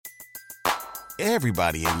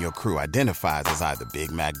Everybody in your crew identifies as either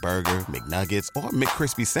Big Mac Burger, McNuggets, or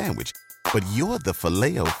McCrispy Sandwich. But you're the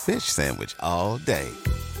Filet-O-Fish Sandwich all day.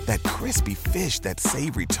 That crispy fish, that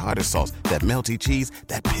savory tartar sauce, that melty cheese,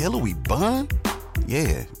 that pillowy bun.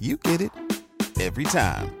 Yeah, you get it. Every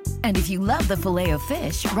time. And if you love the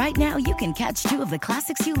Filet-O-Fish, right now you can catch 2 of the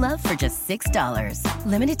classics you love for just $6.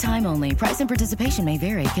 Limited time only. Price and participation may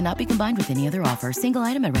vary. Cannot be combined with any other offer. Single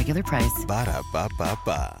item at regular price.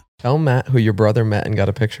 Ba-da-ba-ba-ba. Tell Matt who your brother met and got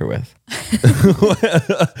a picture with.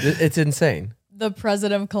 It's insane. The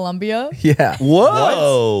president of Colombia. Yeah.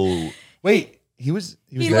 Whoa. Wait, he was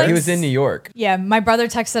He there? He was in New York. Yeah, my brother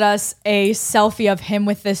texted us a selfie of him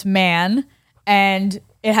with this man, and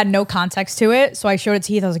it had no context to it. So I showed it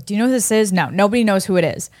to Heath. I was like, do you know who this is? No, nobody knows who it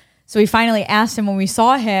is. So we finally asked him when we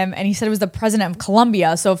saw him, and he said it was the president of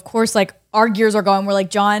Colombia. So of course, like, our gears are going. We're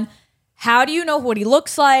like, John, how do you know what he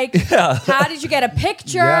looks like? Yeah. How did you get a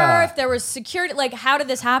picture? Yeah. If there was security, like, how did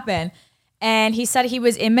this happen? And he said he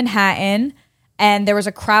was in Manhattan, and there was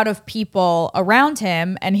a crowd of people around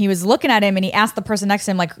him, and he was looking at him, and he asked the person next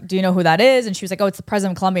to him, like, do you know who that is? And she was like, oh, it's the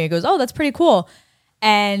president of Colombia. He goes, oh, that's pretty cool.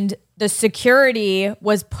 And the security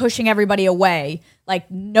was pushing everybody away. Like,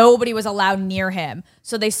 nobody was allowed near him.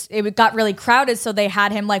 So it got really crowded. So they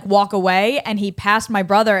had him like walk away, and he passed my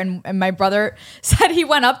brother, and my brother said he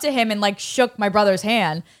went up to him and like shook my brother's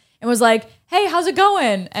hand and was like, hey, how's it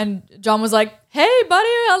going? And John was like, hey, buddy.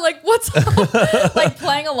 I'm like, what's up? Like,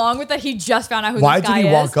 playing along with it. He just found out who Why this guy did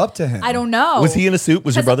he is. walk up to him? I don't know. Was he in a suit?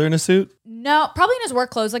 Was your brother in a suit? No, probably in his work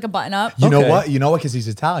clothes, like a button up. You know Okay. what? You know what? Because he's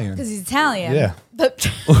Italian. Because he's Italian. Yeah. But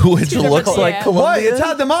Which looks like Yeah. Colombia. What? It's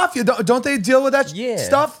how the mafia. Don't they deal with that Yeah.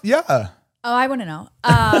 stuff? Yeah. Oh, I wouldn't know.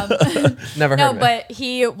 Never heard No, of it. but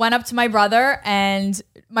he went up to my brother, and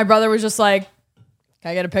my brother was just like,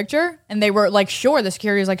 can I get a picture? And they were like, sure. The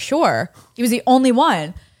security was like, sure. He was the only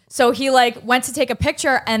one. So he like went to take a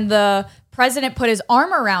picture, and the president put his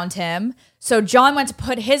arm around him. So John went to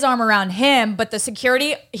put his arm around him, but the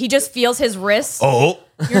security, he just feels his wrist. Oh.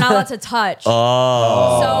 You're not allowed to touch.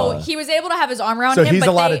 So he was able to have his arm around So him. he's but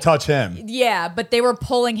allowed they- to touch him. Yeah, but they were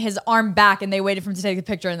pulling his arm back, and they waited for him to take the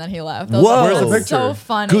picture, and then he left. Whoa. Where's the That was picture? so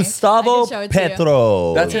funny. Gustavo I can show it to you.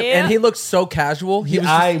 Petro. That's him. Yeah. And he looked so casual. He was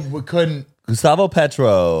just, couldn't. Gustavo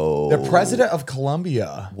Petro. The president of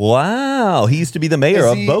Colombia. Wow. He used to be the mayor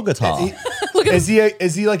Is of he- Bogota. Is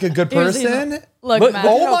he like a good Here's the- person? Look, But- Matt.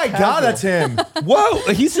 Oh how my casual. God, that's him.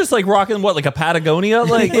 Whoa, he's just like rocking what, like a Patagonia,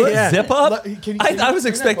 like Yeah. zip up. Can you- I was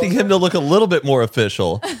expecting him to look a little bit more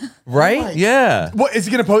official. right? Yeah. What is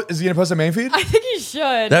he gonna post? Is he gonna post a main feed? I think he should.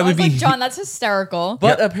 That I would was be- like, John, that's hysterical.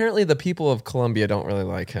 But apparently the people of Colombia don't really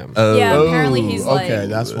like him. Yeah, apparently he's like, okay,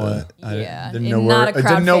 that's what. Yeah, I didn't and know not where. a I crowd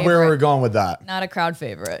didn't know where we favorite. were going with that. not a crowd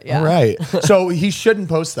favorite. Yeah. All right, so he shouldn't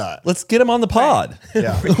post that. Let's get him on the pod.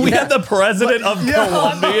 Yeah. We have the president of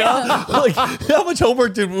Colombia. Like, how much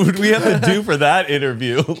homework would we have to do for that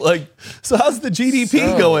interview? Like, so how's the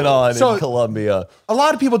GDP going on in Colombia? A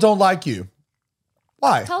lot of people don't like you.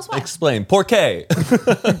 Why? Tell us why. Explain. Por qué?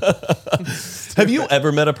 Have you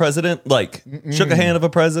ever met a president? Like, shook a hand of a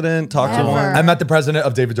president, talked to Never. one? I met the president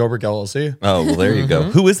of David Dobrik LLC. Oh, well, there you go.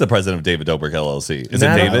 Who is the president of David Dobrik LLC? Is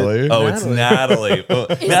Natalie. it David? Oh, it's Natalie.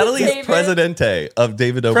 Natalie's David? presidente of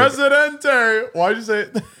David Dobrik. Presidente. Why'd you say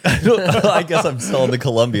it? I guess I'm still in the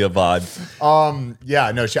Colombia vibe.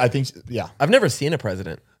 Yeah, no, I think, yeah. I've never seen a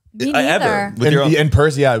president. Me Ever. neither. With your own- In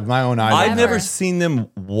person, yeah, with my own eyes. I've never Never. seen them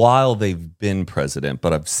while they've been president,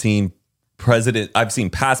 but I've seen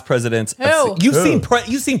past presidents. Who? You've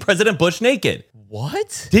seen President Bush naked.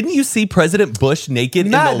 What? Didn't you see President Bush naked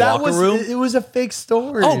in the locker room? It was a fake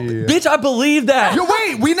story. Oh, bitch, I believe that. Yo,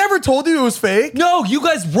 wait, we never told you it was fake? No, you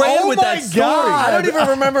guys ran Oh with my that story. God. I don't even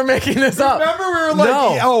remember making this up. Remember we were like,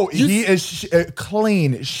 No. oh, he is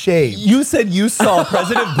clean shaved. You said you saw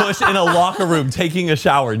President Bush in a locker room taking a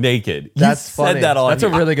shower naked. That's you funny. said that on That's a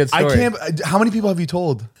here. really good story. I can't. How many people have you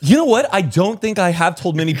told? You know what? I don't think I have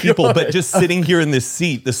told many people, but just sitting here in this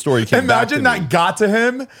seat, the story came Imagine back to that me. got to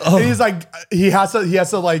him, and he's like, he has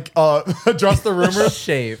to like address the rumors.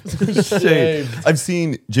 Shaved. Shaved. I've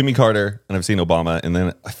seen Jimmy Carter and I've seen Obama, and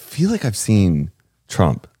then I feel like I've seen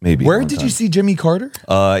Trump. Maybe. Where one did time. you see Jimmy Carter?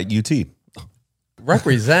 UT.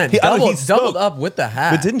 Represent. He doubled spoke. up with the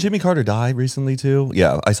hat. But didn't Jimmy Carter die recently too?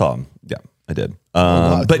 Yeah, I saw him. Yeah, I did.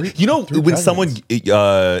 wow, But three- you know, three when presidents.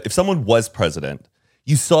 if someone was president,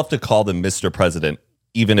 you still have to call them Mr. President,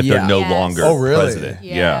 even if Yeah. they're no Yes. longer Oh, really? president.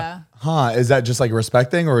 Yeah. Huh? Is that just like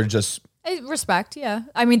respecting or just? Respect, yeah.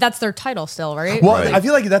 I mean, that's their title still, right? Well, Right. I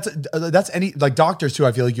feel like that's any like doctors too.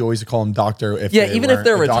 I feel like you always call them doctor. If yeah, they even if weren't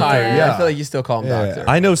they're a doctor. retired, Yeah. I feel like you still call him Yeah. doctor.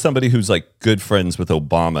 I know somebody who's like good friends with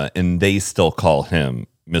Obama, and they still call him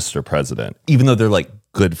Mr. President, even though they're like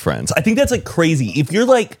good friends. I think that's like crazy. If you're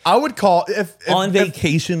like I would call if on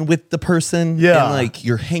vacation with the person, Yeah. and like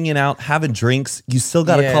you're hanging out, having drinks, you still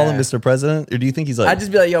got to call him Mr. President? Or do you think he's like, I'd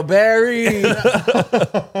just be like, yo, Barry.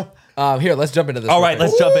 Here, let's jump into this. all right,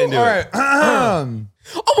 let's jump into all it. right.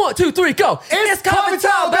 1, 2, 3, go. It's coffee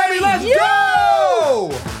time, baby. Let's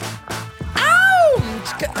go.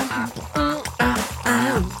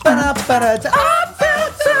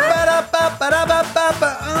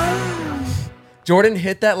 Jordan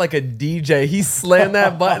hit that like a DJ. He slammed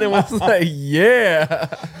that button and was like, yeah.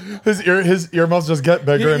 His earmuffs just get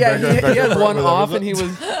bigger and bigger and bigger. He had one off and he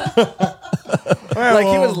was like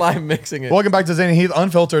he was live mixing it. Welcome back to Zane and Heath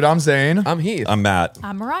Unfiltered. I'm Zane. I'm Heath. I'm Matt.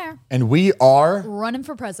 I'm Mariah. And we are Running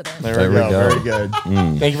for president. There we go. Very good.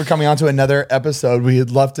 Thank you for coming on to another episode. We'd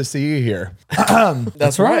love to see you here.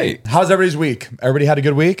 That's right. How's everybody's week? Everybody had a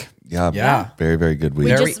good week? Yeah. Very, very good week.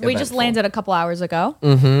 We just landed a couple hours ago.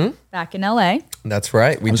 Back in LA. That's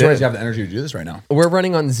right. We I'm surprised did. you have the energy to do this right now. We're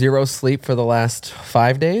running on 0 sleep for the last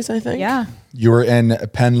 5 days, I think. Yeah. You were in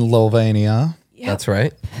Pennsylvania. That's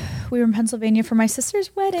right. We were in Pennsylvania for my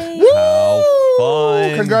sister's wedding. How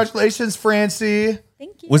fun. Congratulations, Francie.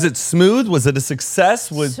 Thank you. Was it smooth? Was it a success?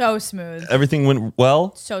 Was so smooth. everything went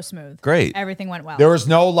well? So smooth. Great. Everything went well. There was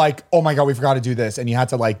no like, oh my God, we forgot to do this. And you had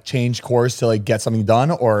to like change course to like get something done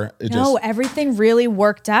or it No, just. everything really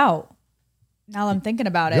worked out. Now that I'm thinking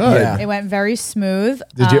about it. Good. Yeah. It went very smooth.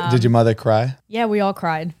 Did your mother cry? Yeah, we all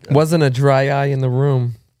cried. Wasn't a dry eye in the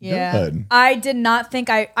room. Yeah. Good. I did not think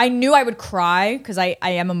I knew I would cry because I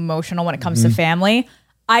am emotional when it comes to family.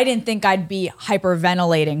 I didn't think I'd be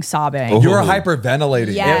hyperventilating, sobbing. You were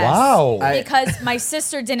hyperventilating. Yes. Wow. Because my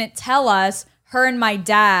sister didn't tell us. Her and my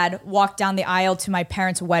dad walked down the aisle to my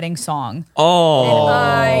parents' wedding song. Oh. And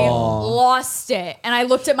I lost it. And I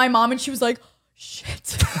looked at my mom and she was like,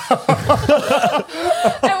 shit.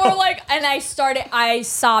 And we're like, and I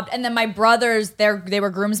sobbed. And then my brothers, they were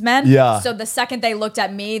groomsmen. Yeah. So the second they looked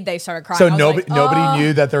at me, they started crying. So I was nobody like, nobody "Oh."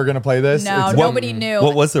 knew that they were going to play this? No, It's- nobody knew.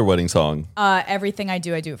 What was their wedding song? Everything I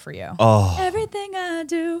do it for you. Oh. Everything I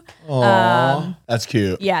do. That's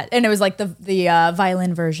cute. Yeah. And it was like the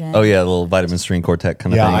violin version. Oh, yeah, a little vitamin string quartet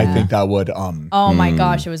kind of Yeah, thing. I think that would. Oh my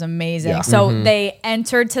gosh, it was amazing. Yeah. So they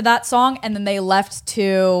entered to that song and then they left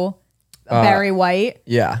to Barry White.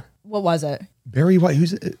 Yeah. What was it? Barry White,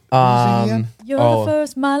 who's it? Who's singing again? You're the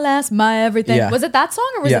first, my last, my everything. Yeah. Was it that song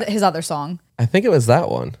or was Yeah. it his other song? I think it was that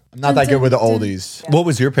one. I'm not that good with the oldies. What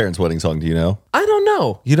was your parents' wedding song? Do you know? I don't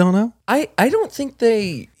know. You don't know? I don't think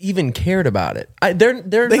they even cared about it. They're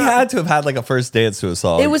They not- had to have had like a first dance to a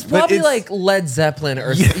song. It was But probably it's like Led Zeppelin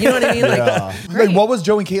or you know what I mean? Like, what was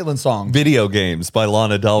Joe and Caitlin's song? Video Games by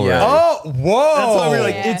Lana Del Rey. Yeah. Oh, whoa. That's why we were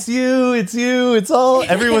like, Yeah. it's you, it's all.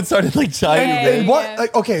 Everyone started like chiming in. And what?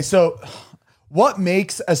 Like, okay, so what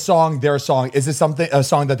makes a song their song? Is it a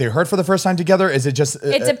song that they heard for the first time together? Is it just?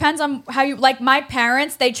 It depends on how you like. My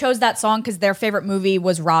parents, they chose that song because their favorite movie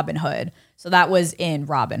was Robin Hood, so that was in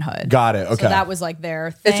Robin Hood. Got it. Okay. So that was like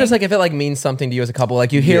their thing. It's just like if it like means something to you as a couple,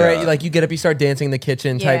 like you hear Yeah. it, like you get up, you start dancing in the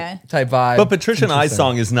kitchen Yeah. type vibe. But Patricia and I's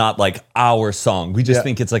song is not like our song. We just Yeah.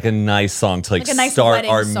 think it's like a nice song to like Like a nice start wedding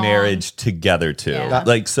our song. marriage together to. Yeah.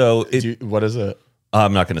 Like so. What is it?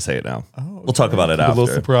 I'm not going to say it now. We'll talk about it A after.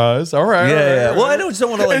 little surprise. All right. Yeah, all right, yeah. all Well, right. I just don't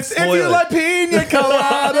want to like It's if spoil you it, like pina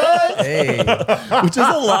coladas. hey, which is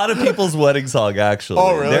a lot of people's wedding song actually.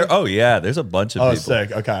 Oh, really? Oh yeah, there's a bunch of Oh, people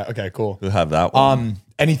sick. Okay, cool. who have that one.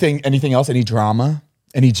 Anything else? Any drama?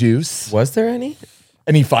 Any juice? was there any?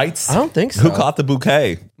 Any fights? I don't think so. Who caught the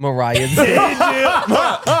bouquet? Mariah did.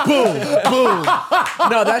 Boom, boom.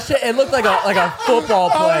 No, that shit. It looked like a football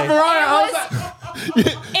play.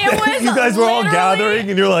 It was. You guys were all literally- gathering,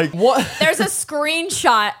 and you're like, What? There's a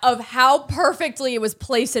screenshot of how perfectly it was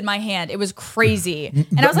placed in my hand. It was crazy,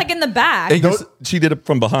 and I was like in the back. she did it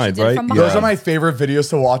from behind, She did it right? from Those behind. are my favorite videos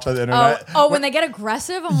to watch on the internet. When they get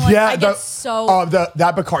aggressive, I'm like, I get so. that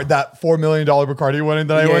Bacardi, that $4 million Bacardi wedding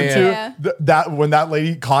that I Yeah, went yeah. to. That when that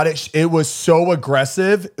lady caught it, it was so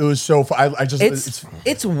aggressive. It was so. I just.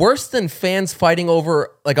 It's worse than fans fighting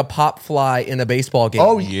over like a pop fly in a baseball game.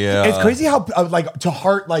 Oh Yeah. it's crazy how like to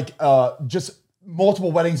heart like just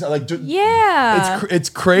multiple weddings like Yeah. it's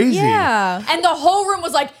crazy. Yeah. And the whole room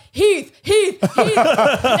was like, Heath. This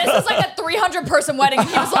is like a 300-person wedding. And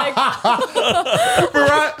he was like,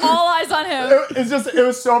 all eyes on him. It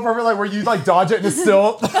was so perfect, like where you like dodge it and it's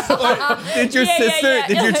still.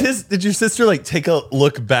 Did your sister like take a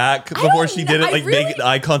look back before she did it, like make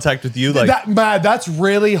eye contact with you? Like that's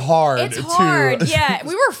really hard. It's hard. Yeah,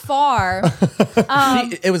 we were far.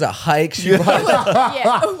 It was a hike. We've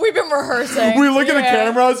been rehearsing. We look at the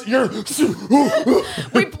cameras.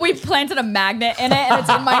 We planted a magnet in it, and it's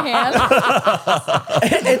in my hand.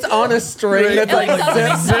 It's on a string. That's like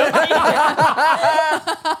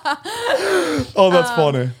oh, that's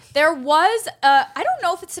funny. There was, I don't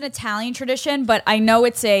know if it's an Italian tradition, but I know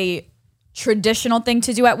it's a traditional thing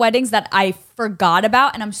to do at weddings that I forgot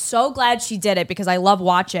about. And I'm so glad she did it because I love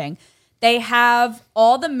watching. They have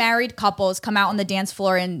all the married couples come out on the dance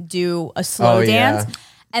floor and do a slow dance. Yeah.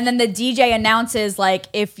 And then the DJ announces, like,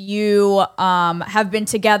 if you have been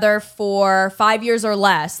together for 5 years or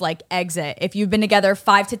less, like, exit. If you've been together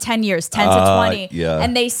 5 to 10 years, 10 to 20. Yeah.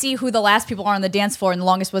 And they see who the last people are on the dance floor. And the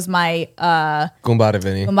longest was my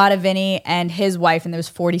Gumbada Vinny and his wife. And there was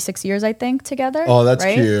 46 years, I think, together. Oh, that's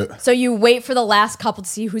cute. So you wait for the last couple to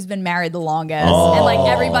see who's been married the longest. And, like,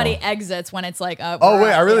 everybody exits when it's like,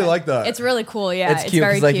 I really like that. It's really cool. Yeah. It's cute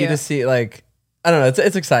very because like cute. you just see like I don't know.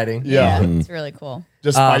 It's exciting. Yeah. It's really cool.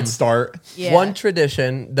 Just might start. Yeah. One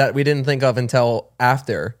tradition that we didn't think of until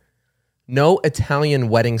after: no Italian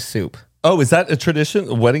wedding soup. Oh, is that a tradition?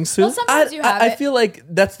 A wedding soup? Well, sometimes you have I it. feel like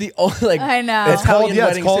that's the only like I know. It's called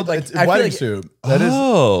wedding soup. Like, it's I feel wedding like- soup. That is.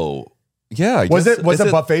 Oh, yeah. I Was guess- it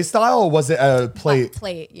is buffet style or was it a plate?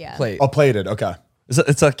 Plate, yeah. Plate. Oh, plated. Okay.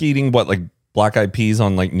 It's like eating what, like black eyed peas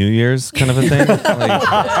on like New Year's kind of a thing.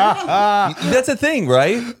 That's a thing,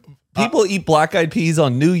 right? People eat black eyed peas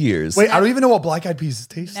on New Year's. Wait, I don't even know what black eyed peas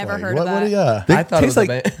taste Never like. heard of that. Yeah. They I thought it taste was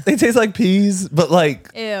like they taste like peas, but like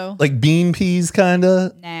Ew. like bean peas, kind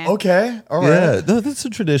of. Nah. Okay. All right. Yeah, no, that's a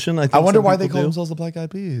tradition. I think I wonder some why they people call do. themselves the black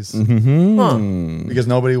eyed peas. Huh. Because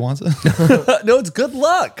nobody wants it. No, it's good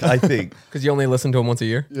luck. I think. Because you only listen to them once a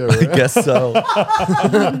year. I guess so.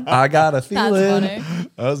 I got a That's feeling. funny.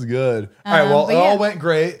 That was good. All right. Well, but it all yeah. went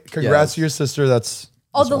great. Congrats Yeah. to your sister. That's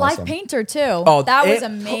Oh, the live awesome. painter too. Oh, that was it-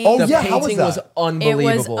 amazing. Oh, The yeah, how was painting that? was It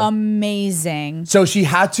unbelievable. was amazing. So she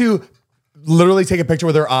had to literally take a picture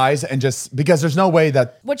with her eyes and just because there's no way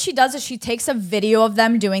that What she does is she takes a video of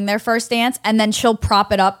them doing their first dance and then she'll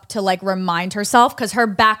prop it up to like remind herself because her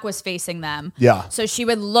back was facing them. Yeah. So she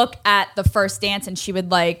would look at the first dance and she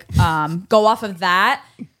would like go off of that.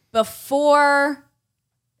 Before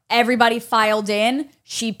everybody filed in,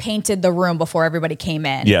 she painted the room before everybody came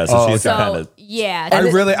in. Yeah, so she's So kind of. yeah, I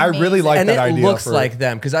it's really amazing. like and that it idea. looks for- like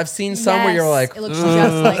them because I've seen some where you're Yes, like, it looks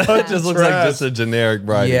just like It that. just looks like just a generic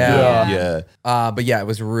bride. Yeah. Yeah. but yeah, it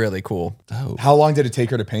was really cool. How long did it take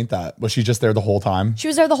her to paint that? Was she just there the whole time? She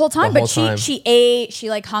was there the whole time, whole but time. she ate, she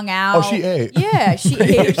like hung out. Oh, she ate. Yeah, she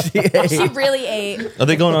ate. She ate. She really ate. Are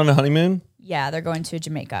they going on a honeymoon? Yeah, they're going to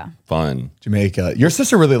Jamaica. Fun. Jamaica. Your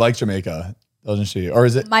sister really likes Jamaica, doesn't she? Or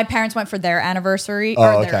is it? My parents went for their anniversary Oh,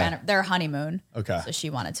 or okay. their honeymoon. Okay. So she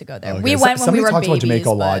wanted to go there. Okay. We went when Somebody we were talks babies. about Jamaica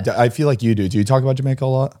a lot. but I feel like you do. Do you talk about Jamaica a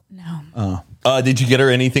lot? No. Did you get her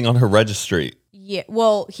anything on her registry? Yeah.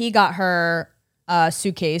 Well, he got her a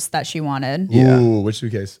suitcase that she wanted. Yeah. Ooh, which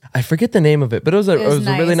suitcase? I forget the name of it, but it was a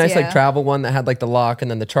really nice, nice like yeah. travel one that had like the lock and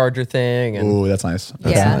then the charger thing. And Ooh, that's nice.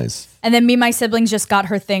 Yeah. nice. And then me and my siblings just got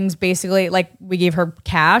her things basically like we gave her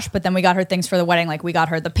cash, but then we got her things for the wedding. Like we got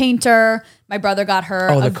her the painter. My brother got her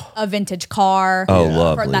a vintage car. Oh,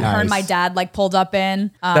 lovely. That her and my Nice. dad like pulled up in.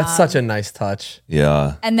 that's such a nice touch.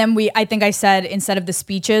 Yeah. And then I think I said instead of the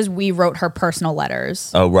speeches, we wrote her personal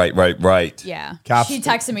letters. Oh, right. Yeah. Caps- She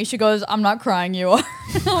texted me. She goes, "I'm not crying. You are."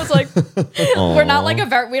 I was like, "We're not like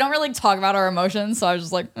we don't really talk about our emotions." So I was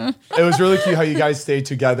just like, eh. It was really cute how you guys stayed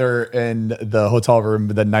together in the hotel room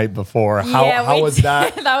the night before. Yeah, How we was did.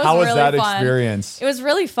 that? That was how was really that fun. experience? It was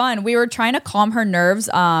really fun. We were trying to calm her nerves.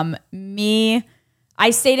 I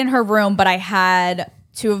stayed in her room, but I had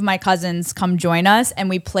two of my cousins come join us, and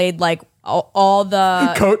we played like all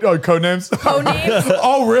the Code names. code names.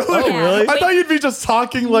 Oh, really? Yeah. Really? I thought you'd be just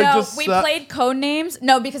talking like No, just. we played code names.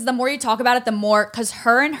 No, because the more you talk about it, the more because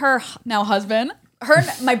her and her now husband, her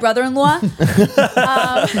and my brother-in-law,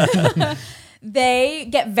 they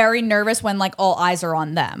get very nervous when like all eyes are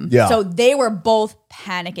on them. Yeah. So they were both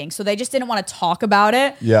panicking. So they just didn't want to talk about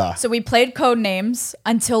it. Yeah. So we played code names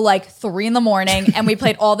until like 3 a.m, and we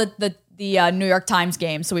played all the New York Times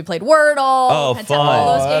games. So we played Wordle, Oh, Pentagon, fun. all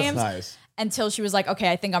Oh, those that's games nice. until she was like,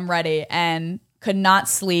 "Okay, I think I'm ready," and could not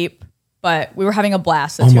sleep. But we were having a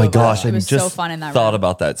blast. Oh my gosh, It was just so fun in that thought room.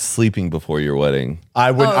 about that, sleeping before your wedding.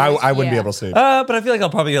 I wouldn't yeah. be able to sleep. But I feel like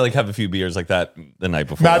I'll probably like have a few beers like that the night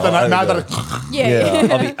before. Yeah.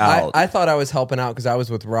 I'll be out. I thought I was helping out because I was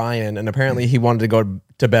with Ryan, and apparently he wanted to go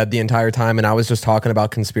to bed the entire time, and I was just talking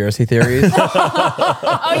about conspiracy theories.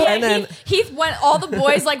 Oh yeah, And then- Heath went. All the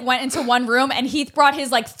boys like went into one room, and Heath brought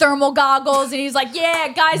his like thermal goggles, and he's like, "Yeah,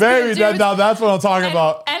 guys, Baby, dudes." now that's what I'm talking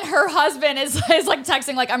about. And her husband is like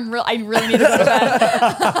texting like, I really need to go to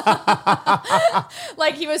bed.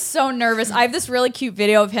 Like he was so nervous. I have this really cute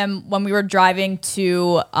video of him when we were driving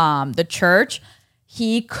to the church.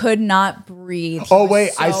 He could not breathe. Oh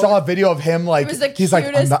wait, I saw a video of him like It was the he's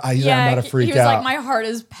cutest. like I'm not a freak he was out. like, my heart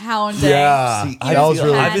is pounding. Yeah. See, That was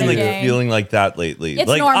really I've been like panicking. feeling like that lately. It's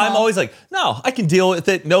like normal. I'm always like, no, I can deal with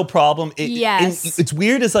it, no problem. Yes. and it's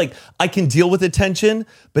weird. It's like I can deal with attention,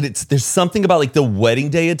 but there's something about like the wedding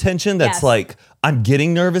day attention that's Yes. like I'm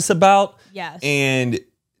getting nervous about. Yes. And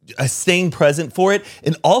staying present for it.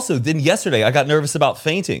 And also, then yesterday I got nervous about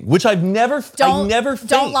fainting, which I never faint.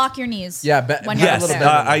 Don't lock your knees. Yeah, when yeah, you're a Yes, little upstairs.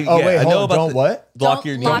 bit. I hold know on, about don't what? Lock Don't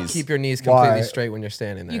your lock- knees. Keep your knees completely Why? straight when you're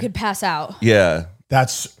standing there. You could pass out. Yeah.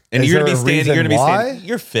 That's And is you're there gonna a be standing. You're reason gonna be why? standing.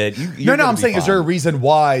 You're fit. You're No, gonna I'm be saying, is there a fine. reason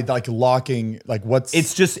why like locking? Like what's?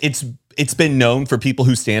 It's just it's been known for people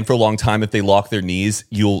who stand for a long time. If they lock their knees,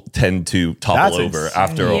 you'll tend to topple That's over insane.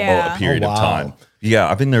 after Yeah. a period Oh, of wow. time. Yeah,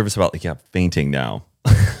 I've been nervous about fainting now.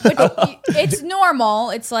 It's normal.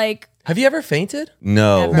 It's like Have you ever fainted?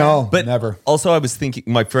 No, Never. no, but never. Also, I was thinking,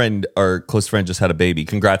 my friend, our close friend, just had a baby.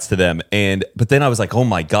 Congrats to them. But then I was like, oh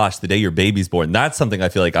my gosh, the day your baby's born, that's something I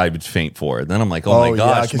feel like I would faint for. And then I'm like, oh my yeah,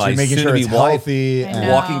 gosh, 'cause my you're making sure soon-to-be it's wife healthy. I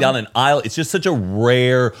know. walking down an aisle. It's just such a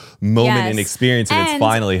rare moment Yes. in experience, and it's And-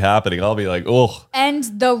 finally happening. I'll be like, oh. and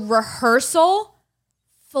the rehearsal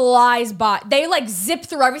flies by. They like zip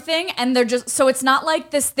through everything, and they're just so it's not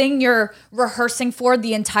like this thing you're rehearsing for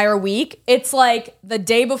the entire week. It's like the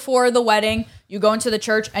day before the wedding, you go into the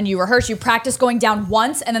church and you rehearse. You practice going down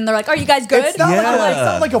once, and then they're like, "Are you guys good?" It's not, Yeah. it's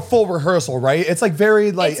not like a full rehearsal, right? It's like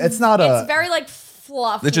very like it's not a. It's very like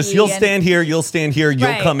fluffy. It's just you'll and- stand here, you'll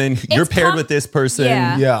Right. come in, you're It's paired with this person.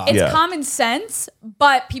 Yeah. It's Yeah. common sense,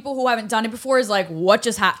 but people who haven't done it before is like, what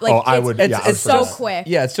just happened? Like, Oh, I it's- would- It's, yeah, I it's would so forget. quick.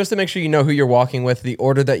 Yeah, it's just to make sure you know who you're walking with, the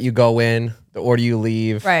order that you go in, the order you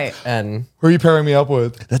leave. Right. And Who are you pairing me up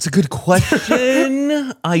with? That's a good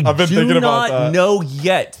question. I've been thinking about not that. know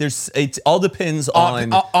yet. It all depends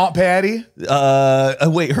on. Aunt Patty?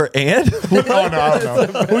 Wait, her aunt? Oh no, I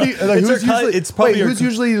don't know. Who do you, like, It's who's her usually? it's probably her who's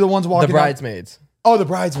usually the ones walking? the down? bridesmaids. Oh, the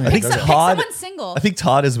bridesmaids. I think Okay. Pick Todd. someone single. I think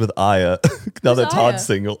Todd is with Aya. Now that Who's Todd's Aya?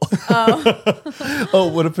 single.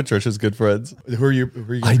 Oh, what if Patricia's good friends? Who are you?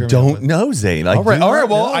 I don't know, Zane. All right.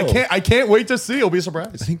 Well, I I can't wait to see. It'll be a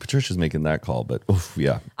surprise. I think Patricia's making that call, but oof,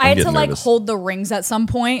 yeah. I I'm had to getting like nervous. hold the rings at some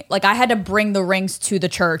point. Like I had to bring the rings to the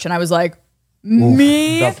church, and I was like,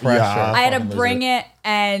 me. The pressure. Yeah. I had to fucking bring it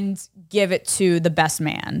and give it to the best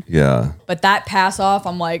man. Yeah. But that pass off,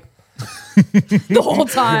 I'm like, the whole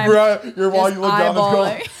time. Right. You're while just you look down the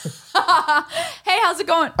eyeballing. Hey, how's it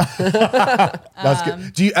going? That's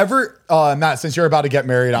good. Do you ever, Matt? Since you're about to get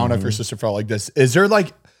married, I don't know if your sister felt like this. Is there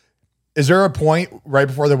a point right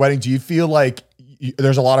before the wedding? Do you feel like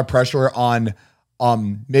there's a lot of pressure on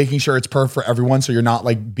making sure it's perfect for everyone, so you're not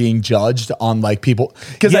like being judged on like people?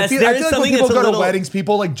 Because Yes, I feel there like is when something people that's a go to little- weddings,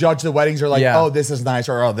 people like judge the weddings. Or like, Yeah. oh, this is nice,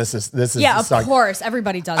 or oh, this is Yeah, of suck. course.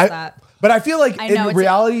 Everybody does I- that. But I feel like I know, in it's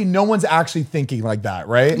reality, no one's actually thinking like that,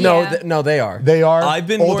 right? No, Yeah. no, they are. They are. I've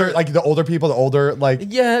been older, more- like the older people, the older like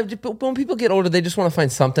Yeah, but when people get older, they just want to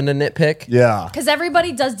find something to nitpick. yeah. Because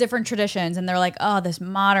everybody does different traditions, and they're like, oh, this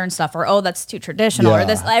modern stuff, or oh, that's too traditional, Yeah. or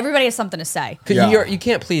this. Everybody has something to say. 'Cause Yeah. you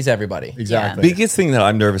can't please everybody. Exactly. Biggest thing that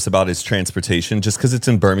I'm nervous about is transportation. Just because it's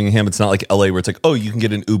in Birmingham, it's not like LA where it's like, oh, you can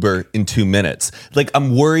get an Uber in 2 minutes. Like,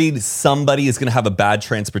 I'm worried somebody is going to have a bad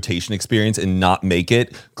transportation experience and not make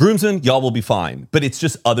it. Groomsmen, y'all will be fine. But it's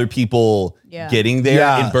just other people Yeah. getting there.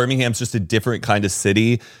 Yeah. And Birmingham's just a different kind of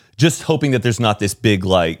city. Just hoping that there's not this big,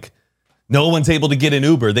 like, no one's able to get an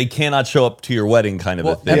Uber. They cannot show up to your wedding kind of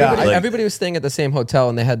a thing. Everybody, Like, everybody was staying at the same hotel,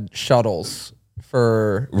 and they had shuttles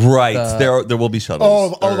for right. the- There will be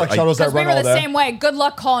shuttles. Oh, Or like I- shuttles that Because we run were all the day. same way. Good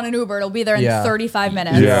luck calling an Uber. It'll be there in Yeah. 35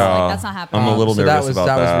 minutes. Yeah. Like, that's not happening. I'm a little so nervous that was about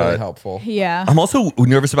that. was really helpful. Yeah. I'm also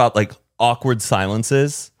nervous about like awkward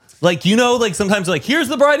silences. Like, you know, like sometimes like, here's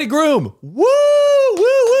the bride and groom. Woo, woo,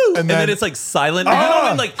 woo. And then then- it's like silent. You know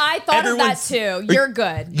when, like, I thought of that everyone's- too. You're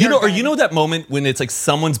good. You know, You're or good. you know that moment when it's like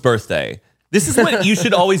someone's birthday. This is what you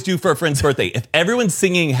should always do for a friend's birthday. If everyone's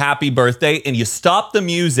singing happy birthday and you stop the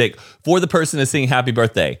music for the person to sing happy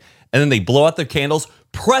birthday, and then they blow out their candles,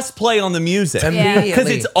 press play on the music. Immediately. Because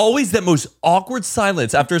it's always that most awkward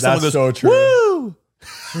silence after someone That's goes, so true. woo!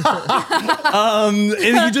 And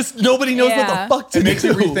you just, nobody knows what the fuck to It makes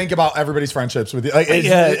you do. rethink about everybody's friendships with you. Like,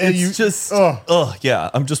 It's just, yeah.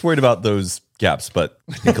 I'm just worried about those gaps, but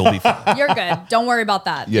I think it'll be fine. You're good. Don't worry about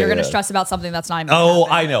that. Yeah, You're gonna yeah. stress about something that's not even. Oh,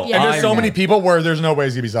 happening. I know. Yeah, And there's I so know. many people where there's no way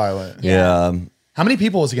it's gonna be silent. Yeah. How many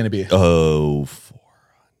people is it gonna be? Oh,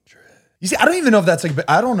 You see, I don't even know if that's like.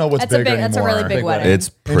 I don't know what's That's a big big- anymore. that's a really big wedding. it's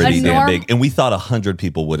pretty A damn norm- big. And we thought 100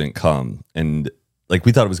 people wouldn't come. And like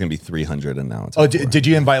we thought it was going to be 300 and now it's Oh, like did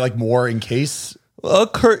you invite like more in case?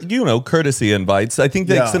 courtesy invites. I think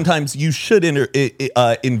that Yeah. sometimes you should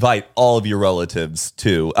invite all of your relatives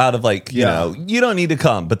too, out of like, you know, you don't need to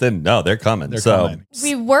come, but then no, they're coming. coming.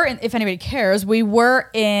 We were in, if anybody cares, we were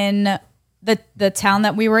in the town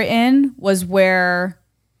that we were in was where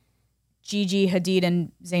Gigi Hadid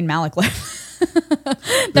and Zayn Malik live.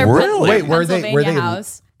 Their Really? Wait, where they- Pennsylvania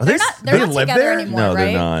house. Are They're they- not. They're they not live together there? anymore, no, right?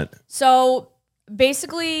 they're not. So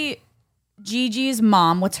basically, Gigi's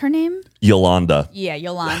mom. What's her name? Yolanda. Yeah,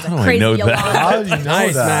 Yolanda. How do I Crazy know that? Yolanda. How did you know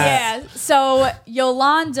Nice, that? Matt. Yeah. So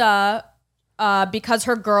Yolanda, because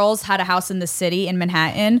her girls had a house in the city in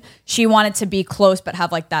Manhattan, she wanted to be close but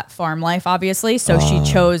have like that farm life, obviously. So she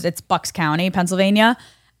chose it's Bucks County, Pennsylvania.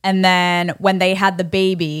 And then when they had the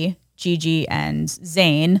baby, Gigi and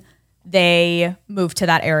Zayn, they moved to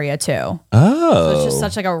that area too. Oh. So it's just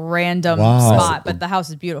such like a random Wow. spot, but the house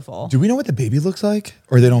is beautiful. Do we know what the baby looks like,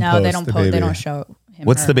 or they don't? No, post they don't the post. baby? They don't show him.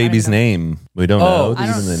 What's her. the I don't baby's even know. name? We don't Oh, know. I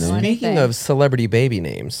don't Even the know name. Speaking anything. of celebrity baby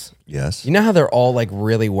names, Yes. you know how they're all like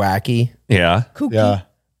really wacky? Yeah. Kooky. Yeah.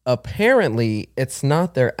 Apparently, it's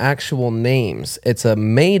not their actual names. It's a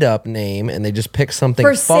made up name, and they just pick something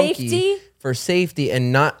For funky safety? for safety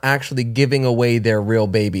and not actually giving away their real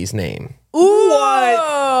baby's name.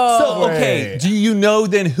 What? So, okay. Wait. Do you know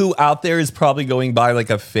then who out there is probably going by like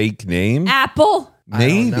a fake name? Apple.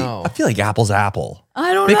 Maybe. know. I feel like Apple's Apple.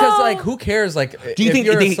 I don't Because know. like, who cares? Like, Do you if think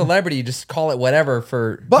you're they- a celebrity, you just call it whatever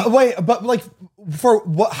for. But wait, but like for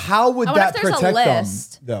what? How would I wonder that if there's a protect them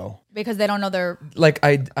list. though? Because they don't know their. Like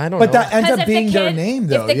I don't know. But that ends Because up if the being their kid- name if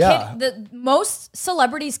though. the Yeah. kid, most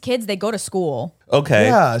celebrities' kids, they go to school. Okay.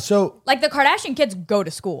 Yeah. So Like the Kardashian kids go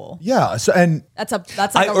to school. yeah. So and That's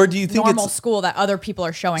like or do you think normal it's- school that other people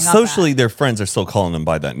are showing up Socially, at. their friends are still calling them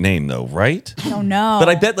by that name, though, right? I don't know. But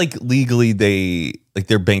I bet, like, legally,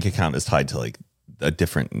 their bank account is tied to like a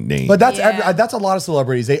different name. but that's Yeah. that's a lot of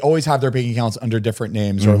celebrities. They always have their bank accounts under different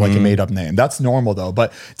names or like a made up name. That's normal though.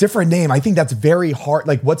 But different name, I think that's very hard.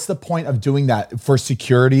 Like, what's the point of doing that for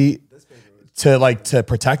security? To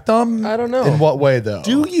protect them? I don't know. In what way though?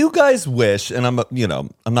 do you guys wish? And I'm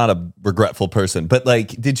not a regretful person, but like,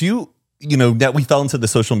 did you? That we fell into the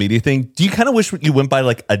social media thing. Do you kind of wish you went by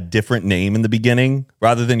like a different name in the beginning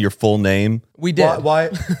rather than your full name? We did.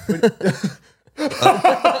 Why?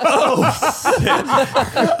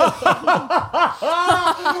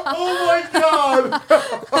 Oh my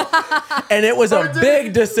god! And it was a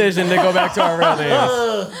big decision to go back to our real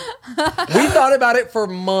names. We thought about it for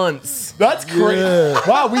months. That's crazy.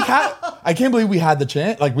 Wow, I can't believe we had the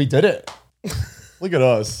chance. Like we did it. Look at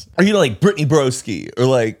us. Are you like Brittany Broski or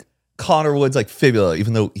like Connor Woods, like Fibula,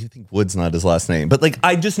 even though you think Woods not his last name? But like,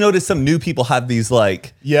 I just noticed some new people have these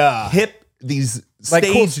like these Like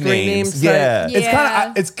cool stage screen names. names, Yeah. Yeah.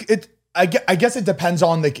 It's kind of I guess it depends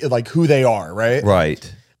on like who they are, right?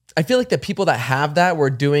 Right. I feel like the people that have that were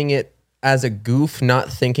doing it as a goof, not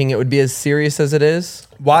thinking it would be as serious as it is.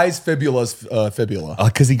 Why is Fibula's Fibula?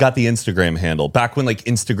 Because he got the Instagram handle back when like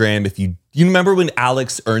Instagram. If you remember when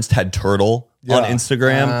Alex Ernst had Turtle on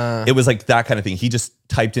Instagram, it was like that kind of thing. He just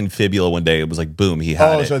typed in Fibula one day. It was like boom, he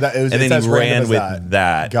had it. So that it was, and it's then as he random ran as with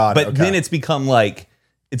that. Got it, But okay. then it's become like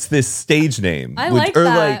it's this stage name. I like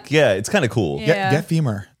that. It's kind of cool. Yeah. Get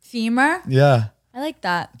femur. Femur. Yeah. I like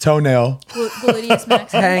that. Toenail. Gluteus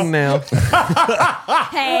maximus. Hangnail.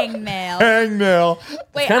 Hangnail. Hangnail.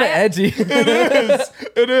 Wait, Kind of I, edgy.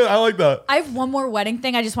 It is. I like that. I have one more wedding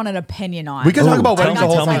thing I just want an opinion on. We can talk about tell weddings me,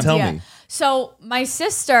 the whole time. tell Yeah. me. So my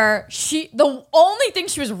sister, the only thing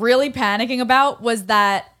she was really panicking about was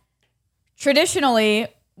that traditionally,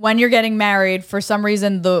 when you're getting married, for some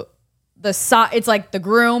reason the side, it's like the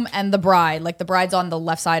groom and the bride. Like the bride's on the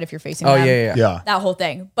left side if you're facing Oh them. yeah. Yeah. That whole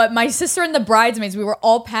thing. But my sister and the bridesmaids, we were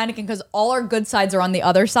all panicking because all our good sides are on the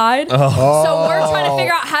other side. So we're trying to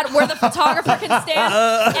figure out where the photographer can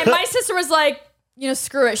stand. And my sister was like,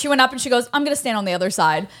 screw it. She went up and she goes, I'm going to stand on the other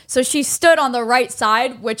side. So she stood on the right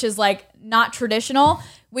side, which is like not traditional.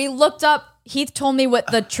 We looked up. Heath told me what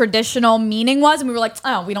the traditional meaning was. And we were like,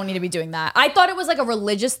 oh, we don't need to be doing that. I thought it was like a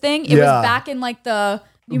religious thing. It was Yeah. back in like the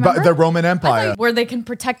You remember? The Roman I Empire. thought where they can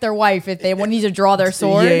protect their wife if they need to draw their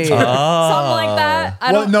sword. Yeah. Something like that.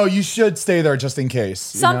 I Well, don't no, you should stay there just in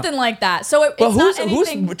case. you know? something like that. So But it's not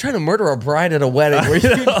anything. who's trying to murder a bride at a wedding? Where you,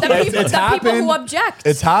 the people, it's the people happened. who object.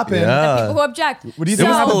 It's happened. Yeah. People who object. What do you So-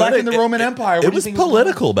 think happened back in politi- the Roman Empire? What do It you was think was going on?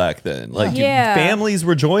 political back then. Like Yeah. families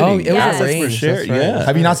were joining. Oh, it was Yes. arranged, For sure. that's right. Yeah.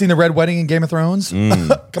 Have you not seen the Red Wedding in Game of Thrones?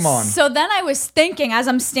 Come on. So then I was thinking, as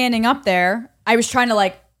I'm standing up there, I was trying to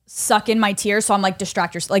like suck in my tears. So I'm like,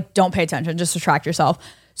 distract yourself. Like, don't pay attention. Just distract yourself.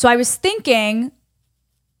 So I was thinking,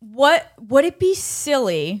 what would it be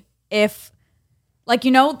silly if, like,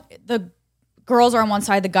 you know, the girls are on one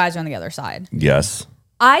side, the guys are on the other side. Yes.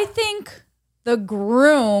 I think the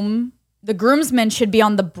groomsman should be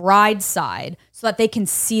on the bride's side so that they can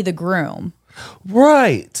see the groom.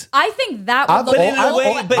 Right. I think that would look But in a I've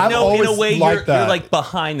way, al- but I've no, in a always way, liked you're that. like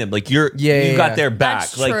behind them. Like you Yeah. got their back.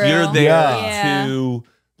 That's like true. you're there Yeah. to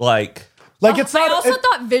like. Like it's not. I also it-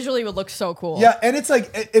 thought visually would look so cool. Yeah, and it's like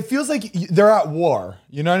it feels like they're at war.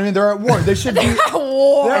 You know what I mean? They're at war. They should be.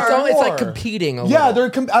 War. They're at it's like war. competing. Yeah, I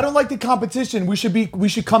don't like the competition. We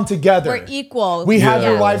should come together. We're equal. We have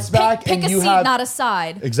your Yeah. wife's back, Pick and a you seat, have not a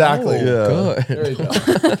side. exactly. Good. There you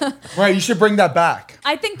go. Right, you should bring that back.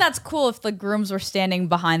 I think that's cool if the grooms were standing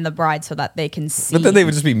behind the bride so that they can see. But then they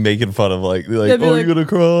would just be making fun of like They'd be oh, like, you're gonna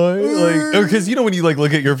cry, like because you know when you like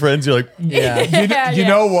look at your friends, you're like, Yeah. You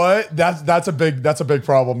know what? That's a big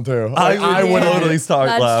problem too. Like, I would Yeah. totally start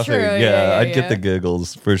That's laughing. true. Yeah, Yeah, I'd yeah. get the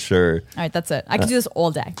giggles for sure. All right, that's it. I could do this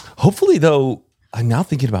all day. Hopefully, though, I'm now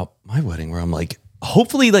thinking about my wedding where I'm like,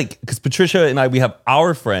 hopefully, like, because Patricia and I, we have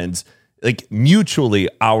our friends, like, mutually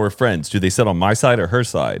our friends. Do they sit on my side or her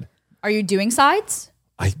side? Are you doing sides?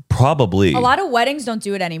 I probably. A lot of weddings don't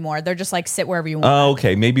do it anymore. They're just like sit wherever you want. Oh,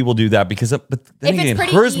 okay. Maybe we'll do that because, but then If it's again,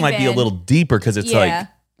 pretty hers might be a even. little deeper because it's Yeah. like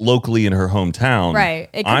locally in her hometown. Right.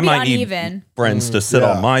 It could I be might uneven. need friends to sit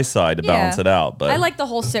Yeah. on my side to balance it out. But I like the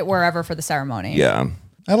whole sit wherever for the ceremony. yeah.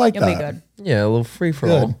 I like You'll that. be good. Yeah, a little free for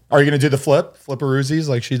Good. all. Are you gonna do the flipperoosies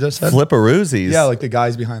like she just said? Flipperoosies. Yeah, like the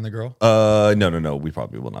guys behind the girl. No. We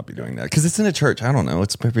probably will not be doing that because it's in a church. I don't know.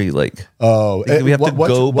 It's probably like Oh, we have to what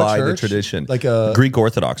go by the church? tradition. Like a Greek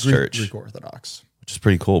Orthodox church, Greek Orthodox. which is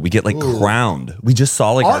pretty cool. We get like crowned. We just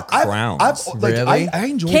saw like our crowns. Really? I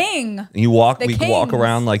enjoy. King. You walk. The We walk kings.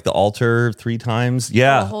 around like the altar 3 times.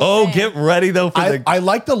 Yeah. The whole Oh, thing. get ready though for the. I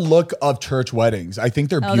like the look of church weddings. I think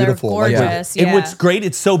they're Oh, beautiful. they're Like, gorgeous. And Yeah. what's great,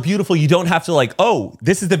 it's so beautiful. You don't have to like, oh,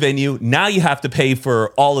 this is the venue. Now you have to pay for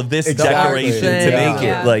all of this Exactly. decoration to Yeah. make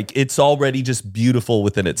Yeah. it. Like it's already just beautiful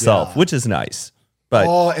within itself, Yeah. which is nice. But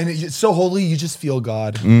Oh, and it's so holy. You just feel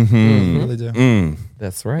God. Mm-hmm. You really do.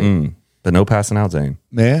 That's right. but no passing out, Zane.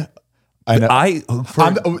 Man, I know.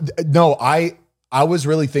 I I was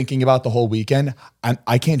really thinking about the whole weekend.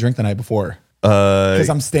 I can't drink the night before because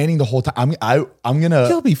I'm standing the whole time. I'm gonna.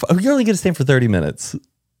 You'll be fine. You're only gonna stand for 30 minutes.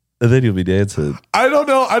 And then you'll be dancing. I don't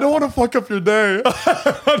know. I don't want to fuck up your day.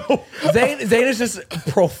 Zane is just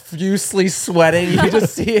profusely sweating. You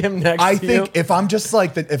just see him next I to you. think if I'm just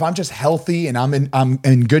like if I'm just healthy and I'm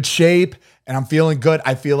in good shape and I'm feeling good,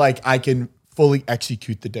 I feel like I can fully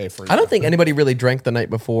execute the day for you. I don't think anybody really drank the night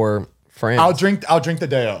before France. I'll drink the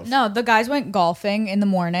day of. No, the guys went golfing in the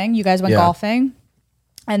morning. You guys went Yeah. golfing.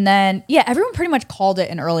 And then, yeah, everyone pretty much called it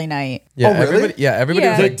an early night. Yeah, Oh, really? everybody. Yeah, everybody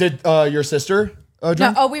Yeah. was like, Did your sister No,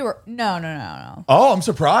 drink? we were, no. Oh, I'm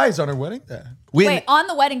surprised on her wedding day. Wait, on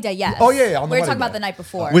the wedding day, yes. Oh, yeah, on the We were wedding talking about day. the night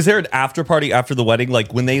before. Was there an after party after the wedding?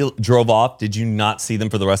 Like when they drove off, did you not see them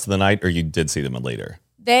for the rest of the night or you did see them later?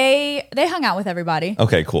 They hung out with everybody.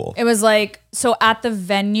 Okay, cool. It was like, so at the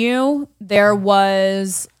venue, there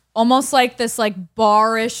was almost like this like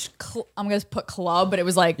bar-ish, I'm going to put club, but it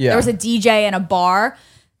was like, Yeah. there was a DJ and a bar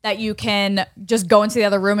that you can just go into the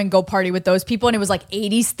other room and go party with those people. And it was like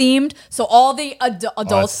 80s themed. So all the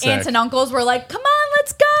adults, sick. aunts and uncles were like, come on,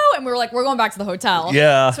 let's go. And we were like, we're going back to the hotel.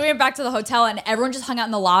 Yeah. So we went back to the hotel and everyone just hung out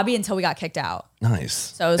in the lobby until we got kicked out. Nice.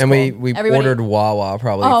 So it was and cool. we Everybody- ordered Wawa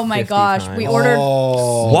probably. Oh my 50 gosh. times. We ordered.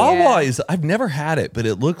 Wawa Yeah. is, I've never had it, but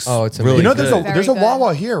it looks Oh, it's really amazing. You know, good. there's a Very good.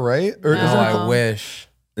 Wawa here, right? Or Oh, I wish.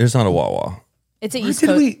 There's not a Wawa. It's an Where East did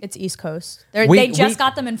Coast. we- It's East Coast. We- They just we-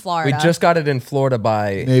 got them in We Florida. just got it in Florida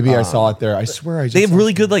by. maybe I saw it there. I swear I just They have saw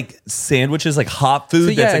really it. good like sandwiches, like hot food So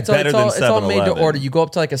yeah, that's like it's all, better it's all, than it's all 7-Eleven. made to order. You go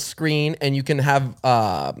up to like a screen and you can have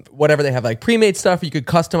whatever they have, like pre-made stuff. You could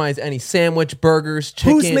customize any sandwich, burgers,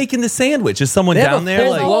 chicken. Who's making the sandwich? Is someone They have down a there? full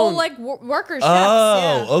There's Like, a whole blown- like workers.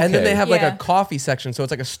 oh, chefs, okay. And then they have like Yeah. a coffee section, so it's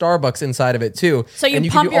like a Starbucks inside of it too. So you and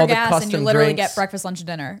can pump do your all the gas and you custom literally drinks. get breakfast, lunch, and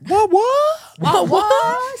dinner. What?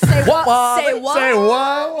 What? Say what? Say what? Say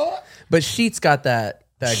what? But Sheetz got that.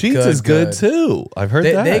 Sheets is good too. I've heard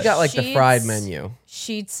that. They got like the Sheetz- fried menu.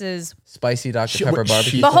 Sheets' Spicy Dr. Pepper wait,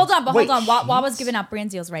 barbecue. Sheetz? But hold on, Wait, Wawa's giving out brand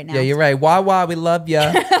deals right now. Yeah, you're right. Wawa, we love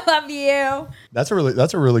ya. I love you. That's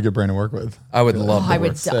a really good brand to work with. I would love to I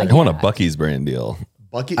would work. die. I want a Bucky's brand deal.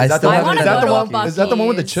 Bucky, I is that still the one? haven't Is done that the Buc-ee's. one? Is that the one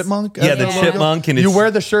with the Buc-ee's. chipmunk? Yeah, the logo? chipmunk, and you it's-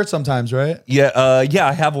 wear the shirt sometimes, right? Yeah,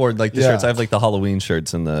 I have worn like the Yeah. shirts. I have like the Halloween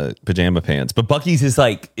shirts and the pajama pants. But Bucky's is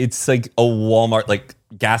like it's like a Walmart like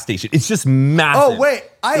gas station. It's just massive. Oh wait,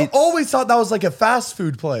 I always thought that was like a fast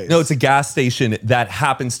food place. No, it's a gas station that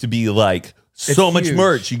happens to be like so much huge.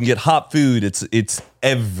 merch. You can get hot food. It's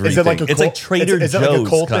everything. Is it like a it's cult? like Trader is it Joe's like a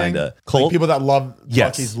cult kind thing? of cult. Like people that love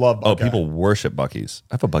yes. Buc-ee's love. Oh, okay. people worship Bucky's.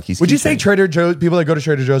 I have a Bucky's. Would you say keychain. Trader Joe's? People that go to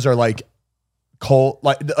Trader Joe's are like cult,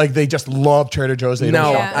 like they just love Trader Joe's. They No,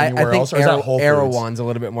 don't Yeah. shop I anywhere think else. Or is that Whole Foods? Erewhon's a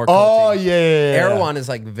little bit more Oh culty. yeah. Erewhon is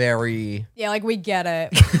like very... Yeah, like we get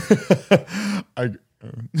it.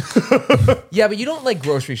 Yeah, but you don't like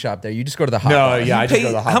grocery shop there. You just go to the hot No, bar. yeah. I just Pay- go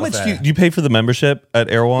to the hot how much buffet. do you pay for the membership at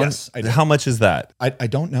Erewhon? Yes, I do. How much is that? I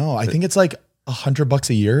don't know. I think it's like $100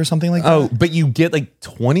 a year or something like that. Oh, but you get like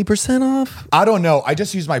 20% off? I don't know. I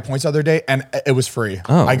just used my points the other day and it was free.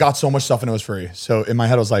 Oh. I got so much stuff and it was free. So in my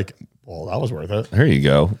head, I was like, well, that was worth it. There you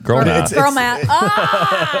go. Girl But math. Girl math.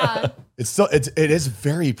 Ah! It is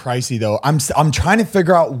very pricey though. I'm trying to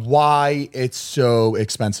figure out why it's so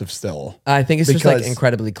expensive still. I think it's just like Because-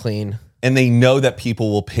 incredibly clean. And they know that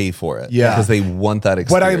people will pay for it. Yeah. Because they want that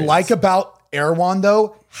What I experience. like about Erewhon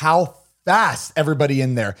though, how fast everybody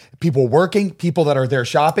in there. People working, people that are there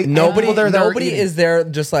shopping. and Nobody, people that are there nobody eating. is there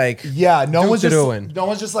just like... Yeah, no one's doo-doo-dooing. just no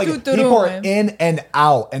one's just like Doo-doo-dooing. people are in and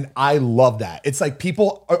out, and I love that. It's like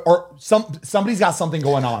people or somebody's got something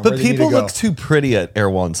going on. But where they need people to go. look too pretty at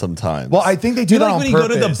Erewhon sometimes. Well, I think they do You that like on when you go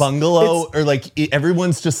to the purpose. bungalow or like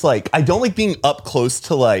everyone's just like, I don't like being up close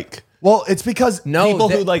to like Well, it's because No, people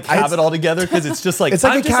they- who like have it all together because it's just like It's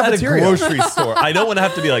like I'm a just cafeteria. at a grocery store. I don't want to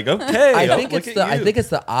have to be like, okay. I oh, think look it's at the you. I think it's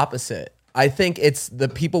the opposite. I think it's the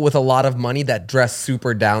people with a lot of money that dress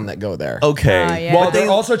super down that go there. okay. yeah. well, But they're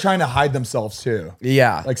also trying to hide themselves too.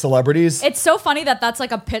 Yeah. Like celebrities. It's so funny that that's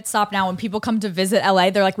like a pit stop now. When people come to visit LA,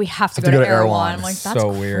 they're like, we have to go to Erewhon. I'm like, that's So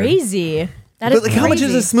weird. crazy. That is But like, how much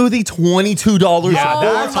is a crazy. smoothie? $22 Yeah, for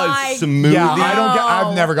that's- a my- smoothie. yeah,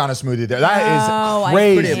 I've never gone to smoothie there. That No, is I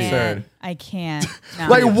crazy. Pretty can't. absurd. I can't. No.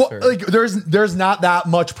 Like absurd. like there's not that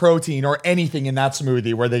much protein or anything in that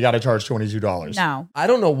smoothie where they got to charge $22. no. I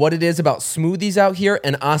don't know what it is about smoothies out here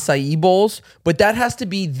and acai bowls, but that has to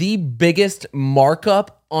be the biggest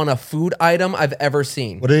markup on a food item I've ever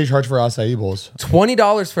seen. What do they charge for acai bowls?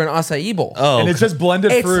 $20 for an acai bowl. Oh, And it's just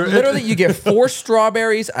blended It's fruit. literally you get 4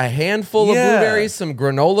 strawberries, a handful of Yeah. blueberries, some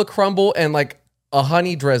granola crumble, and like a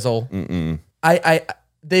honey drizzle. I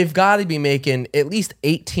they've got to be making at least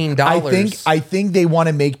 $18. I think they want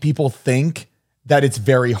to make people think that it's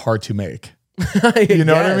very hard to make. You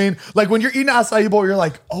know what I Yes. mean? Like when you're eating acai bowl, you're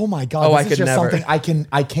like, oh my god, Oh, this I is could just never. something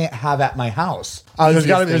I can't have at my house. There's Easiest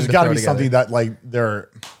got thing to to throw be together. something that like they're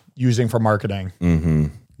using for marketing. Mm-hmm.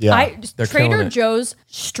 Yeah, They're Trader killing it. Joe's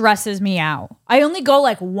stresses me out. I only go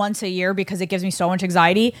like once a year because it gives me so much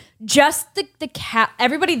anxiety. Just the cat.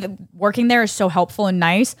 Everybody working there is so helpful and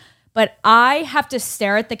nice. But I have to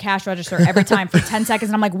stare at the cash register every time for 10 seconds.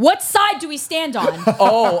 And I'm like, what side do we stand on?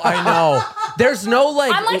 Oh, I know. There's no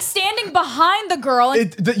like. I'm like standing behind the girl.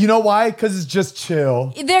 And you know why? Because it's just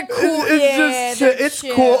chill. they're cool. It's they're it's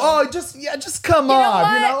chill. cool. Oh, just come You know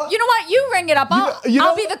on. what? You know what? You ring it up. You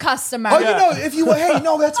I'll know- be the customer. Oh, you know, if you hey,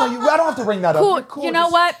 no, that's fine. I don't have to ring that up. cool. You're cool. You know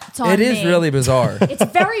Just- what? It's on it is me. really bizarre. It's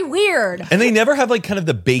very weird. And they never have like kind of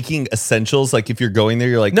the baking essentials. Like if you're going there,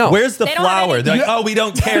 you're like, No. where's the They don't have flour? any- They're like, oh, we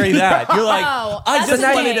don't carry that. You're like, No, I that's just the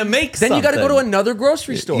wanted thing. to make Then something. you got to go to another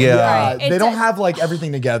grocery store. Yeah. Yeah, Right. they It's don't a- have like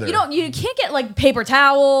everything together. You can't get like paper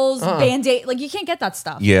towels, Band-Aid. Like you can't get that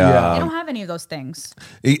stuff. Yeah. They don't have any of those things.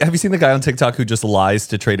 Have you seen the guy on TikTok who just lies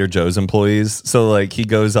to Trader Joe's employees? So like he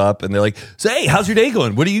goes up and they're like, so, hey, how's your day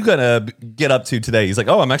going? What are you gonna get up to today? He's like,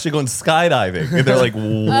 oh, I'm actually going skydiving. And they're like,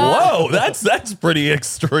 whoa, that's pretty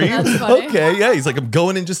extreme. That's funny. Okay, yeah. He's like, I'm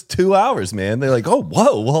going in just 2 hours, man. They're like, oh,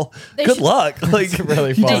 whoa, well, They good should- luck. Like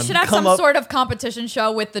really he fun. They just should have come some up sort of competition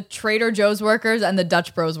show with the Trader Joe's workers and the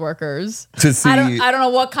Dutch Bros workers. to see. I don't know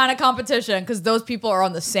what kind of competition because those people are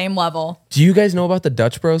on the same level. Do you guys know about the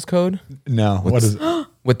Dutch Bros code No, what is it?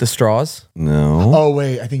 with the straws? No. Oh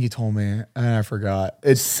wait, I think you told me, and I forgot.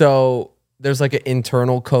 It's So there's like an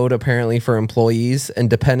internal code apparently for employees, and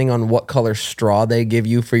depending on what color straw they give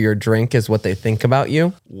you for your drink is what they think about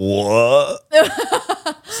you. What?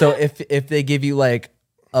 So if they give you like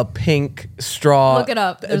a pink straw. Look it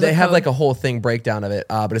up. There's They a have code. like a whole thing breakdown of it,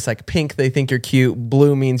 but it's like pink, they think you're cute.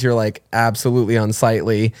 Blue means you're like absolutely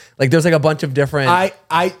unsightly. Like there's like a bunch of different.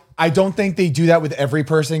 I don't think they do that with every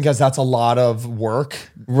person because that's a lot of work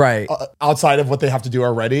right. outside of what they have to do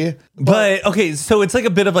already. But okay, so it's like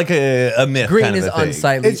a bit of like a myth. Green kind of is a thing.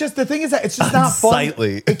 unsightly. It's just the thing is that it's just not fun.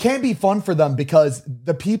 Unsightly. It can't be fun for them because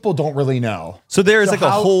the people don't really know. So there is So like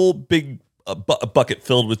a how- whole big a bucket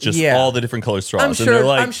filled with just Yeah. all the different color straws. I'm sure- and they're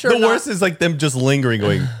like, I'm sure the not- worst is like them just lingering,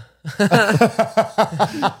 going,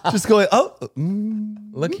 just going, oh,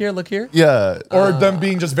 Look here, look here. yeah. Or them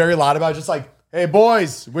being just very loud about it, just like, hey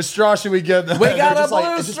boys, which straw should we get? We got a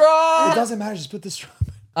blue straw. It doesn't matter, just put the straw.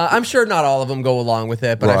 I'm sure not all of them go along with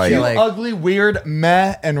it, but I Right. feel You like ugly, weird,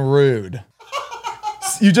 meh, and rude.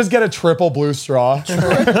 You just get a triple blue straw.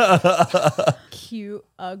 Cute,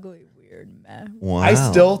 ugly, weird, meh. Wow. I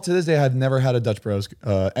still, to this day, have never had a Dutch Bros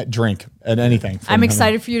drink at anything. from I'm them.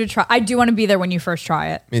 excited for you to try. I do want to be there when you first try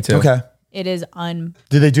it. me too. Okay. It is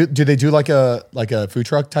Do they do like a food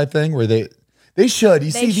truck type thing where they should.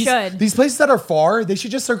 You They see should. these places that are far, they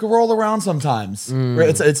should just like roll around sometimes. Right?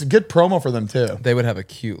 It's a good promo for them too. They would have a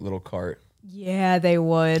cute little cart. Yeah, they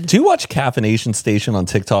would. Do you watch Caffeination Station on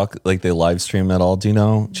TikTok? Like they live stream at all? Do you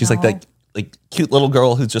know? She's like that like cute little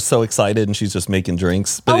girl who's just so excited and she's just making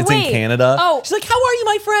drinks. But Oh, it's wait. in Canada. Oh. She's like, how are you,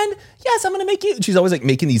 my friend? Yes, I'm gonna make you. She's always like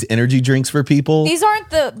making these energy drinks for people. These aren't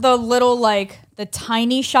the little like the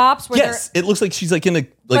tiny shops where Yes, it looks like she's like in a they're.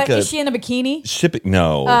 like But a is she in a bikini? shipping.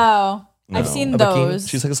 No, Oh, I've seen A bikini? those.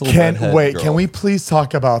 she's like this little redhead girl. Can we please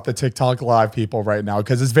talk about the TikTok live people right now?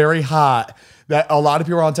 Because it's very hot that a lot of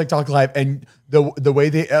people are on TikTok live and the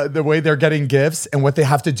way they're getting gifts and what they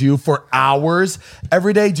have to do for hours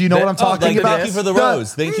every day. Do you know what I'm talking like, about? thank you for the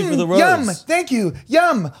rose. Thank you for the rose. Yum, thank you.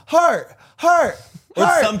 Yum, heart. Or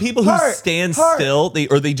some people who stand still,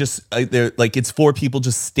 they just they're like it's for people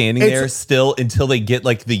just standing there still until they get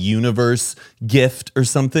like the universe gift or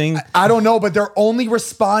something. I don't know, but they're only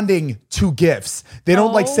responding to gifts. They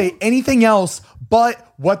don't like say anything else but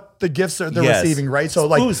what the gifts they're Yes. receiving, right? So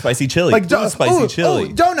like Ooh, spicy chili. like Ooh, spicy chili.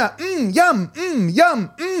 donut, yum,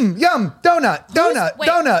 yum, yum, donut, Wait,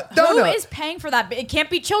 donut. Who is paying for that? It can't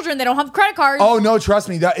be children. They don't have credit cards. Oh no, trust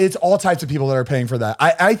me, that it's all types of people that are paying for that.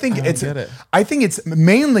 I think it's get it. I think it's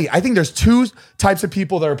mainly I think there's two types of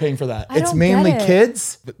people that are paying for that. I It's don't mainly get it.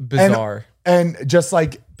 kids, bizarre. and just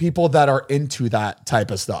like people that are into that type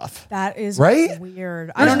of stuff. That is Right?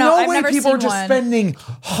 weird. I There's don't know. no I've way never people seen are just one. spending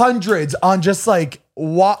hundreds on just like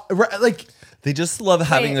what like They just love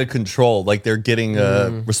having Wait. a control. Like they're getting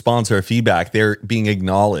a response or a feedback. They're being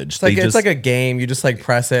acknowledged. It's like They it's just, like a game. You just like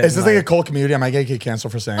press it. is this and, like a cold community? Am I gonna get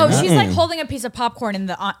canceled for saying Oh, that? she's like holding a piece of popcorn in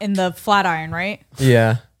the flat iron, right?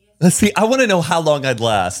 yeah. Let's see. I want to know how long I'd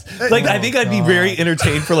last. Like, I think I'd be very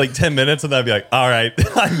entertained for like 10 minutes, and then I'd be like, "All right,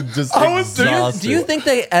 I'm just exhausted." Do you think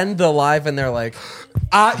they end the live and they're like,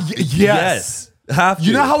 Yes. Yes, have to.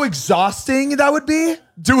 You know how exhausting that would be?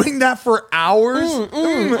 Doing that for hours?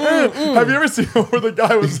 Have you ever seen where the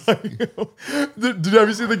guy was like, did you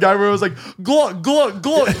ever see the guy where it was like, gluck, gluck,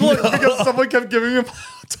 gluck, gluck, because someone kept giving him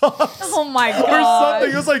tops? Oh my Or something. god.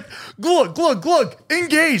 It was like, gluck, gluck, gluck,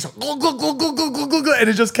 engage, gluck, gluck, gluck, gluck, gluck, gluck, gluck, and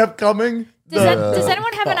it just kept coming. Does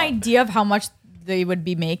anyone have an idea of how much they would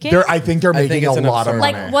be making? I think they're I think making it's a an lot of absurd-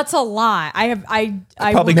 money. Like, what's a lot? I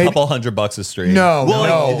Probably a Maybe- couple $100 a stream. No, well,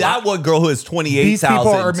 no. like, that one girl who has These 28,000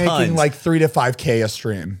 people are tons. making like 3 to 5K a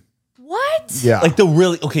stream. what? Yeah. like the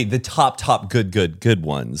really the top good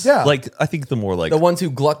ones. Yeah. like I think the more like the ones who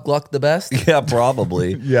gluck gluck the best? yeah,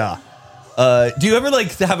 probably. yeah. Do you ever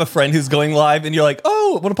like to have a friend who's going live and you're like,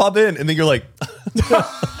 oh, want to pop in, and then you're like,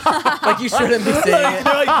 Like you shouldn't be saying it.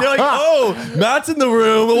 they're like, oh, Matt's in the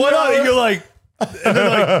room, and what? And you're like, and they're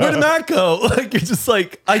like, where did Matt go? Like you're just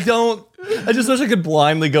like, I just wish I could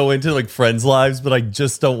blindly go into like friends' lives, but I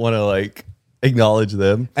just don't want to like acknowledge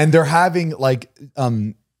them. And they're having like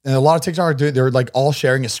and a lot of TikTok are doing, they're like all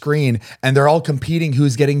sharing a screen and they're all competing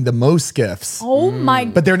who's getting the most gifts. Oh my.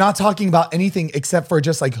 But they're not talking about anything except for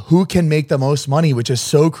just like who can make the most money, which is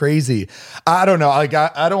so crazy. I don't know. Like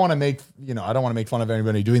I don't want to make, I don't want to make fun of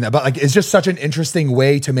anybody doing that, but like it's just such an interesting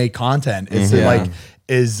way to make content.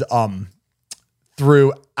 It's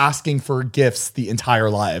through asking for gifts the entire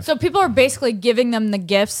live. So people are basically giving them the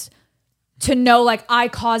gifts to know, like, I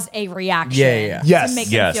caused a reaction. Yeah. Yes. To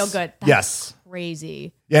make Yes. them feel good. That's Yes.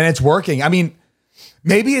 crazy. Yeah, and it's working. I mean,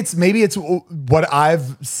 maybe it's what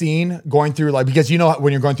I've seen going through, like, because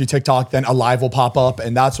when you're going through TikTok, then a live will pop up,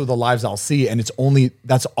 and that's what the lives I'll see, and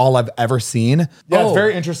that's all I've ever seen. Yeah, it's Oh.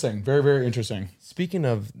 very interesting. Very, very interesting. Speaking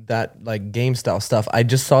of that, like game style stuff, I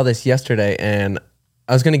just saw this yesterday, and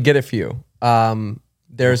I was gonna get a few.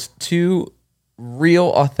 There's two real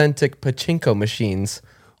authentic pachinko machines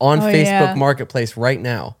on Facebook yeah. Marketplace right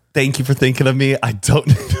now. Thank you for thinking of me. I don't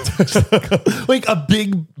like a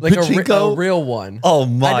big Like pachinko. a real one. Oh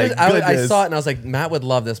my I goodness. saw it and I was like, Matt would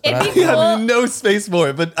love this, but It'd be I have cool. no space for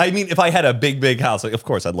it. But I mean, if I had a big house, like, of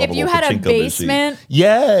course I'd love If a you little had a pachinko machine. basement,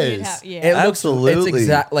 Yes. yeah. it looks Absolutely. It's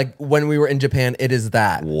exact like when we were in Japan. It is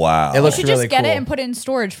that. Wow. It you looks should really just get cool. it and put it in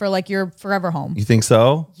storage for like your forever home. You think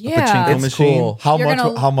so? Yeah. A pachinko It's machine? cool. How You're much?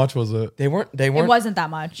 gonna- How much was it? They weren't. It wasn't that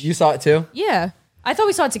much. You saw it too? Yeah. I thought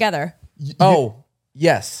we saw it together. Oh,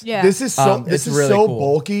 yes. Yeah. This is so. It's This is really so cool.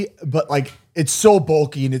 bulky, but like it's so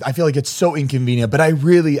bulky, and I feel like it's so inconvenient. But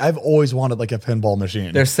I've always wanted like a pinball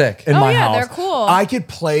machine. They're sick. in Oh, my yeah, house. they're cool. I could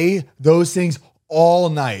play those things all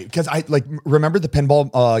night because I like remember the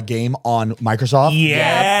pinball game on Microsoft.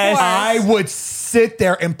 Yes. I would sit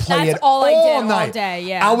there and play That's it all I did all night. day,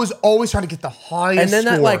 yeah. I was always trying to get the highest. And then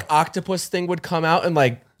that score. like octopus thing would come out and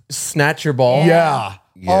like snatch your ball. yeah.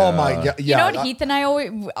 Oh my god. You Yeah. know what Heath and I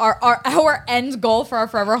always our end goal for our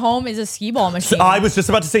forever home is a skee ball machine. I was just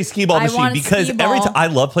about to say skee ball I machine want a because skee every ball. time I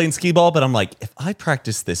love playing skee ball, but I'm like, if I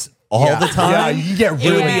practice this all the time, Yeah, you get it would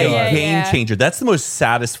really be a good. Yeah, game yeah. changer. That's the most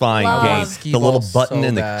satisfying Love. game. Skee The little ball's button so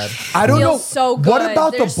in the. bad. I don't Feels know. so What good.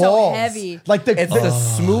 about They're the so balls? heavy. Like the It's the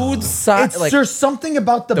smooth side. It's Like there's something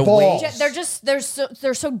about the the balls. weight.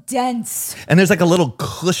 They're so dense. And there's like a little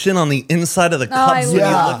cushion on the inside of the cups I when you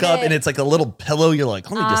love look up, it. and it's like a little pillow. You're like,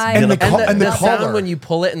 let me just I get And up. the and the, and the the color. sound when you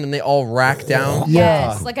pull it and then they all rack down.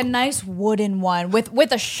 Yeah. Yes, like a nice wooden one with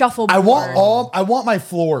a shuffleboard. I want my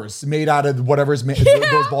floors made out of whatever's made,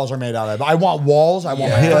 those balls are made out of. I want walls. I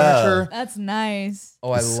want my furniture. That's nice.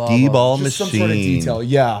 Oh, I love Skee them. ball Just machine. some sort of detail.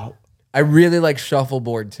 Yeah. I really like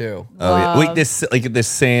shuffleboard too. Oh, yeah. Wait, this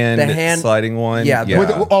sand The hand- sliding one. Yeah, yeah.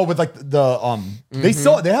 With like the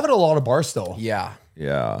they have it at a lot of bars still. Yeah,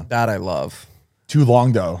 yeah. that I love. Too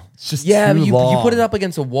long though. It's just Yeah, too but you long. put it up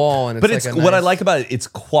against a wall and it's But like it's a what I nice- like about it. It's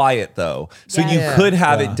quiet though, so you Yeah. could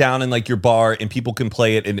have it down in like your bar, and people can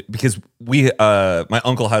play it. And because my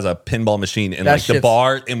uncle has a pinball machine in That like the shit's-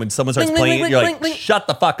 bar, and when someone starts Bling, playing bling, it, you're bling, like, bling. shut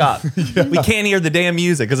the fuck up. We can't hear the damn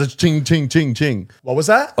music because it's ching ching ching ching. What was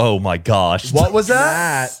that? Oh my gosh! What was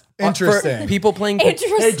that? that. Interesting. For people playing.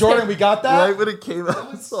 Interesting. Hey Jordan, we got that? when it came out,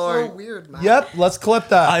 I'm sorry. Weird, man. Yep, let's clip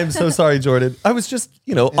that. I'm so sorry, Jordan. I was just,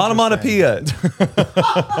 onomatopoeia.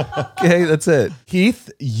 Okay, that's it.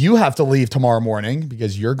 Heath, you have to leave tomorrow morning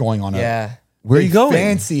because you're going on a Yeah, Where are you going?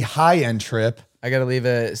 fancy high-end trip. I gotta leave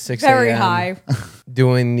at 6 Very a.m. high.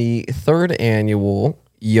 Doing the 3rd annual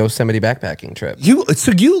Yosemite backpacking trip.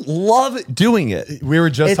 So you love doing it. We were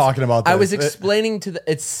just It's- talking about this. I was explaining to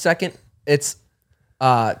it's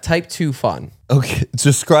type 2 fun. Okay,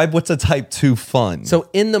 describe what's a type 2 fun. So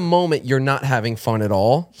in the moment, you're not having fun at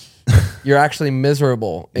all. You're actually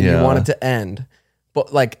miserable and you Yeah. want it to end.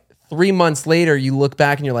 But like 3 months later, you look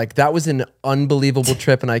back and you're like, that was an unbelievable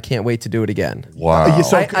trip and I can't wait to do it again. wow.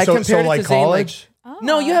 So, I so, compared so it like to saying, college?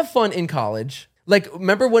 No, you have fun in college. Like,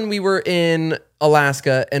 remember when we were in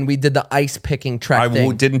Alaska and we did the ice picking trek I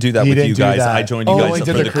thing? didn't do that He with didn't you do guys. that. I joined you Oh, guys he for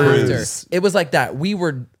did the the cruise. cruise. It was like that. We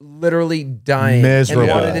were literally dying. Miserable. And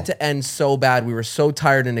we wanted it to end so bad. We were so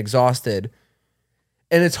tired and exhausted.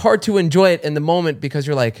 And it's hard to enjoy it in the moment because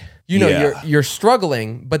you're like, Yeah. you're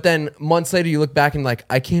struggling. But then months later, you look back and like,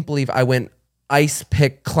 I can't believe I went ice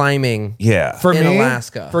pick climbing. Yeah. For in me,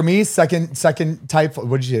 Alaska. For me, second type.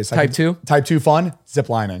 What did you say? Type 2? Type 2 fun. Zip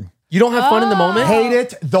lining. You don't have fun in the moment? Hate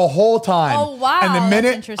it the whole time. Oh, wow, And the that's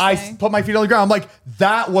minute I interesting. put my feet on the ground, I'm like,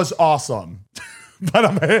 that was awesome. But Wow.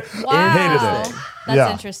 hated it. That's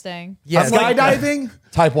Yeah. interesting. Yeah, it's like, Skydiving,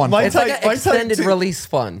 type 1. My it's like type- an my type extended 2 release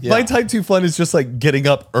fun. My type 2 fun is just like getting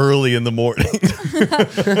up early in the morning.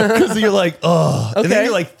 Because you're like, oh. And then Okay.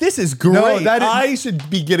 you're like, this is great. No, that is- I should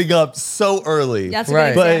be getting up so early. That's a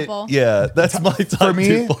Right. good But example. yeah, that's my type For 2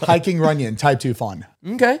 me, fun. hiking Runyon, type 2 fun.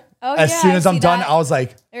 Okay. Oh, As yeah, soon I as I'm see done, that. I was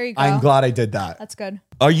like, There you go. I'm glad I did that. That's good.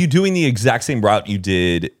 Are you doing the exact same route you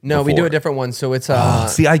did? No, we do before? a different one. So it's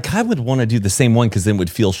See, I kind of would want to do the same one because then it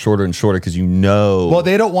would feel shorter and shorter because Well,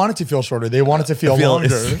 they don't want it to feel shorter. They want it to feel longer.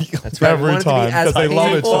 that's right. We every want it to be time as because they love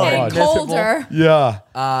it painful so and much. miserable. Colder.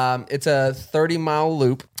 Yeah. It's a 30-mile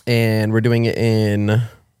loop, and we're doing it in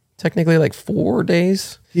technically like 4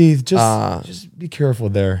 days. Heath, just be careful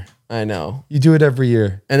there. I know. You do it every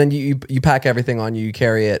year. And then you pack everything on you. You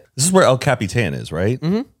carry it. This is where El Capitan is, right?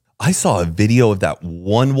 Mm-hmm. I saw a video of that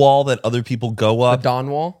one wall that other people go The up. Dawn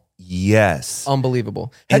Wall, Yes.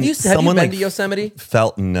 unbelievable. And Have you someone, been like, to Yosemite?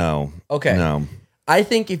 No. Okay. No. I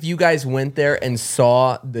think if you guys went there and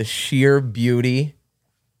saw the sheer beauty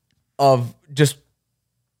of just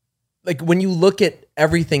like when you look at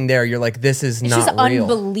everything there, you're like, this is It's not just real.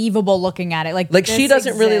 unbelievable looking at it. Like She this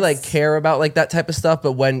doesn't really like exists. care about like that type of stuff,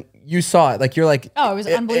 but when you saw it, like you're like, Oh, it was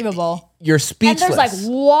unbelievable. you're And speechless. there's like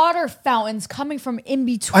water fountains coming from in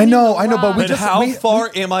between. I know, the but we But rocks. just how far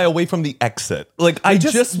am I away from the exit? Like I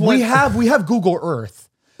just we went. have Google Earth,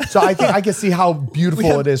 so I think I can see how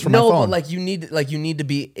beautiful it is from my no, phone. but like you need to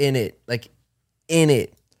be in it,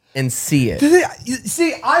 and see it.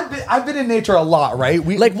 See, I've been in nature a lot, right?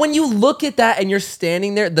 Like when you look at that and you're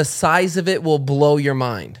standing there, the size of it will blow your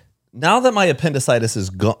mind. Now that my appendicitis is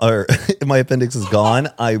gone, or my appendix is gone,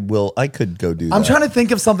 I could go do that. I'm trying to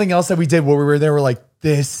think of something else that we did where we were there. We're like,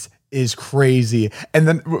 this is crazy, and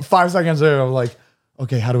then 5 seconds later, I'm like,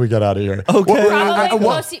 okay, how do we get out of here? Okay.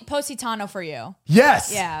 Probably Positano for you.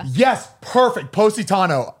 Yes. Yeah. Yes. Perfect.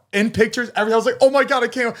 Positano in pictures. Everything. I was like, oh my God, I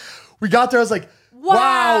can't. We got there. I was like, wow,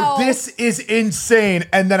 Wow. this is insane.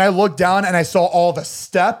 And then I looked down and I saw all the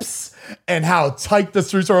steps and how tight the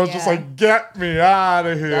streets were. I was just Yeah. like, get me out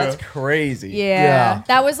of here. That's crazy. Yeah.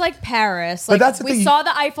 That was like Paris. But Like that's the we thing. saw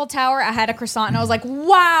the Eiffel Tower. I had a croissant and I was like,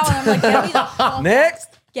 wow. And I'm like, get me the fuck Next,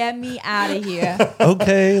 Get me out of here.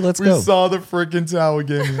 Okay, let's we go. saw the freaking tower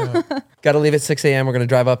game. Yeah. got to leave at 6 a.m. We're gonna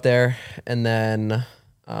drive up there and then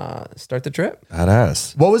start the trip.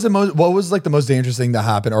 Badass. What was like the most dangerous thing that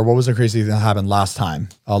happened, or what was the crazy thing that happened last time?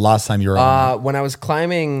 Last time you were on. When I was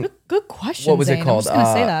climbing, Good question. what was Zane. it called? I'm just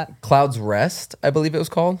gonna say that. Clouds Rest, I believe it was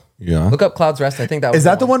called. Yeah. Look up Clouds Rest. I think that was Is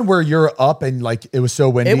that the one where you're up and like it was so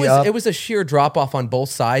windy? It was a sheer drop off on both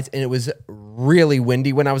sides, and it was really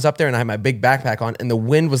windy when I was up there, and I had my big backpack on, and the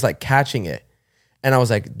wind was like catching it, and I was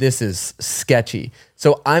like, "This is sketchy."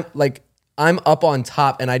 So I'm up on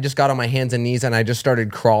top, and I just got on my hands and knees, and I just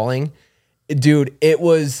started crawling. Dude, it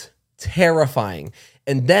was terrifying.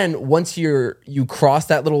 And then once you cross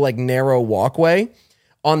that little like narrow walkway,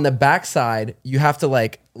 on the backside, you have to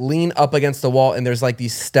like lean up against the wall, and there's like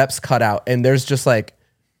these steps cut out, and there's just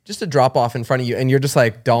a drop off in front of you, and you're just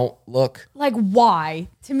like, don't look. Like, why?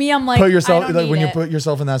 To me, I'm like, put yourself I don't like need when you it. put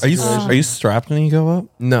yourself in that Are you situation. are you strapped when you go up?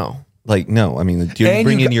 No. Like no, I mean, do you And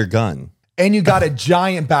bring you in got- your gun? And you got a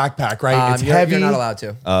giant backpack, right? It's heavy. You're not allowed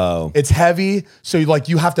to. It's heavy, so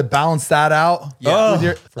you have to balance that out. Yeah.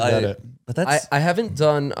 With forget it. But that's I haven't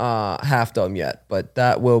done Half Dome yet, but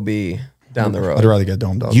that will be down the I'd road. rather get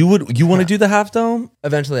domed up. you want to do the half dome?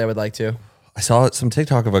 Eventually, I would like to. I saw some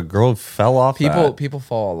TikTok of a girl who fell off. People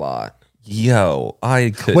fall a lot. Yo,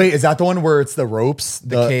 I could. Wait, is that the one where it's the ropes?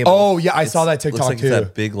 The cables. Oh yeah, I saw that Looks TikTok like too. it's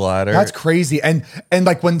that big ladder. That's crazy. And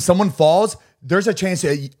like when someone falls, there's a chance that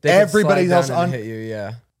They could everybody slide else down and hit you.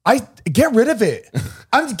 Yeah. I get rid of it.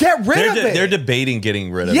 Get rid of it. They're debating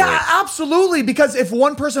getting rid of Yeah, it. absolutely. Because if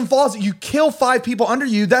one person falls, you kill 5 people under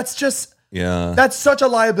you. That's such a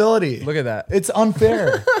liability. Look at that. It's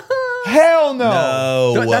unfair. Hell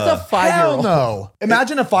no. No, That's a 5-year-old. Hell no.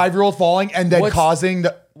 Imagine a 5-year-old falling and then What's- causing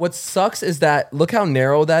the. What sucks is that look how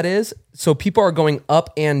narrow that is. So people are going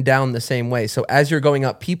up and down the same way. So as you're going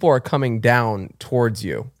up, people are coming down towards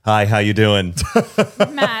you. Hi, how you doing?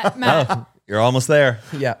 Matt. You're almost there.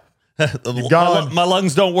 Yeah. gone. My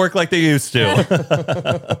lungs don't work like they used to.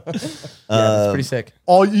 Yeah, it's pretty sick.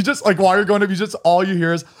 All you just like while you're going up, all you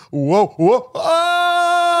hear is whoa, whoa,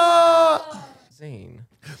 ah! Zane.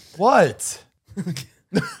 What?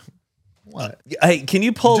 What? Hey, can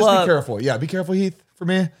you pull Just up? be careful. Yeah, be careful, Heath, for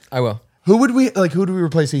me. I will. Who do we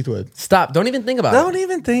replace Heath with? Stop. Don't even think about Don't it.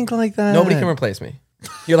 even think like that. Nobody can replace me.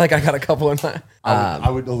 You're like, I got a couple in my. I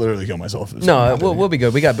would literally kill myself. if No, someone did we'll it. be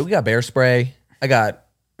good. We got bear spray. I got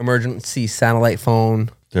emergency satellite phone.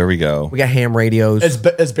 There we go. We got ham radios.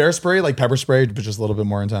 Is bear spray like pepper spray, but just a little bit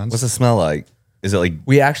more intense? What's it smell like? Is it like?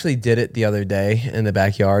 We actually did it the other day in the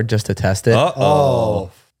backyard just to test it.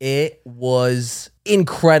 Oh, It was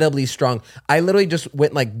incredibly strong. I literally just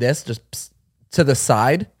went like this, just to the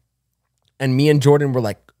side, and me and Jordan were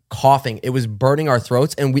like coughing. It was burning our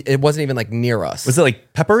throats, and it wasn't even like near us. was it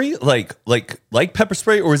like peppery, like pepper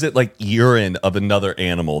spray, or is it like urine of another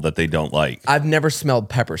animal that they don't like? I've never smelled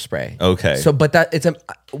pepper spray. Okay. So, but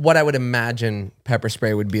what I would imagine pepper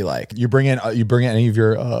spray would be like. You bring in any of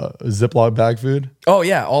your Ziploc bag food? Oh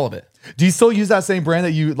yeah, all of it. Do you still use that same brand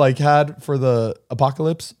that you like had for the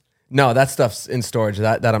apocalypse? No, that stuff's in storage.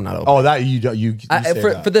 That I'm not open. Oh, that you save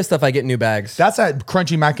that. For this stuff, I get new bags. That's that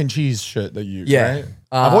crunchy mac and cheese shit that you. Yeah. Right?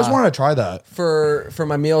 I've always wanted to try that. For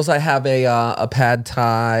my meals, I have a pad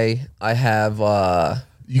thai. I have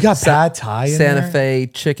You got pad thai in Santa there? Fe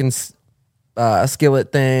chicken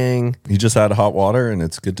skillet thing. You just add hot water and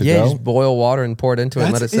it's good to Yeah, you go. just boil water and pour it into it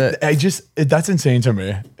and let it sit. That's insane to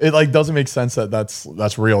me. It like doesn't make sense that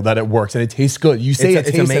that's real, that it works and it tastes good. You say it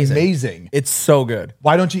tastes amazing. It's so good.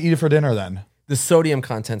 Why don't you eat it for dinner then? the sodium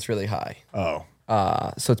content's really high. Oh.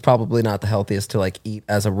 So it's probably not the healthiest to like eat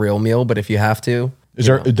as a real meal, but if you have to,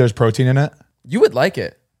 There's protein in it? you would like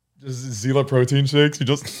it. Just Zila protein shakes. You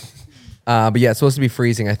just But yeah, it's supposed to be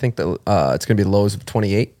freezing. I think that it's going to be lows of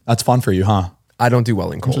 28. That's fun for you, huh? I don't do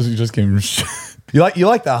well in cold. You just came. You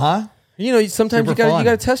like that, huh? You know, sometimes Super you fun.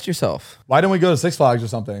 got to test yourself. Why don't we go to Six Flags or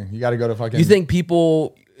something? You got to go to fucking. You think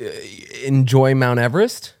people enjoy Mount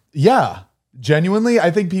Everest? Yeah, genuinely,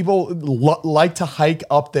 I think people like to hike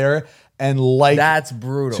up there and like That's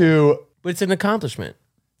brutal. to. But it's an accomplishment.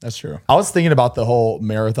 That's true. I was thinking about the whole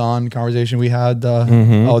marathon conversation we had.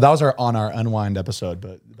 Oh, that was on our Unwind episode,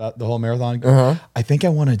 but about the whole marathon. I think I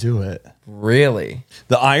want to do it. Really?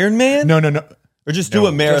 The Iron Man? No. Or just do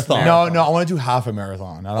a marathon? No, I want to do half a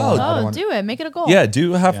marathon. I don't want do it. Make it a goal. Yeah,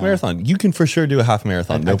 do a half marathon. You can for sure do a half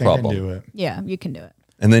marathon, no I think problem. I can do it. Yeah, you can do it.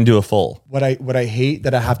 And then do a full. What I hate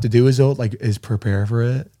that I have to do is prepare for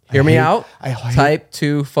it. Hear me out. I Type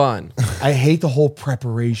 2 fun. I hate the whole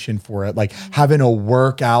preparation for it, like having to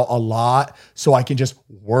work out a lot so I can just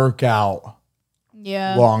work out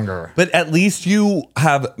Yeah. longer. But at least you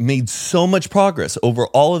have made so much progress over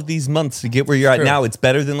all of these months to get where you're at now. It's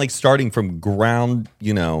better than like starting from ground,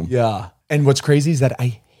 Yeah. And what's crazy is that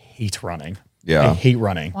I hate running. Yeah. I hate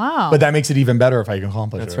running. Wow. But that makes it even better if I can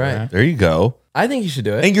accomplish That's it. right. There you go. I think you should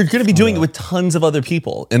do it. And you're going to be doing it with tons of other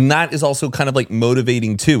people. And that is also kind of like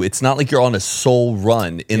motivating too. It's not like you're on a sole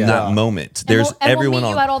run in that moment. There's everyone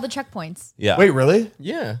we'll meet on. you at all the checkpoints. Yeah. Wait, really?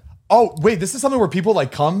 Yeah. Oh, wait, this is something where people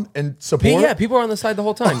like come and support? Yeah, people are on the side the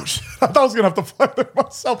whole time. I thought I was going to have to fly there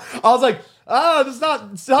myself. I was like,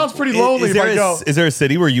 sounds pretty lonely Is if there, I go. is there a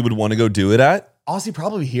city where you would want to go do it at? Honestly,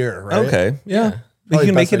 probably here, right? Okay. Yeah. You Probably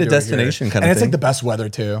can best make I it a do here. destination kind and of it's thing. like the best weather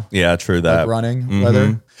too. Yeah, true that. Like running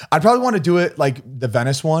weather. I'd probably want to do it like the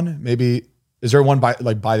Venice one. Maybe is there one by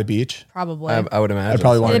the beach? Probably. I would imagine. I'd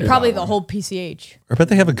probably want to and do probably that the one. whole PCH. I bet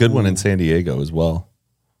they have a good one in San Diego as well.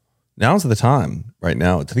 Now's the time right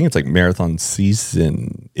now. I think it's like marathon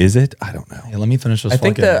season. Is it? I don't know. Yeah, let me finish this. I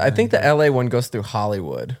think the LA one goes through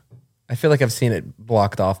Hollywood. I feel like I've seen it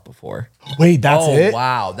blocked off before. Wait, that's Oh it?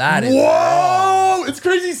 wow, that is Whoa! It's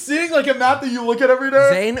crazy seeing like a map that you look at every day.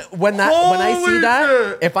 Zane. When I see Holy that,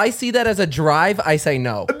 shit. if I see that as a drive, I say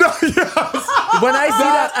no. When I see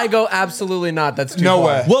that, I go absolutely not. That's too No far.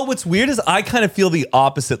 way. Well, what's weird is I kind of feel the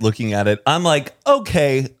opposite looking at it. I'm like,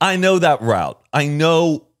 okay, I know that route. I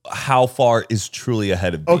know how far is truly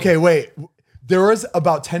ahead of me. Okay, wait. There was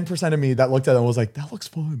about 10% of me that looked at it and was like, that looks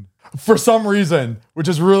fun. For some reason, which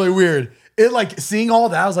is really weird. It like seeing all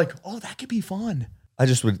that, I was like, oh, that could be fun. I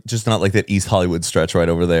just would just not like that East Hollywood stretch right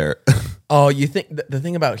over there. Oh, you think the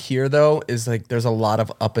thing about here though is like there's a lot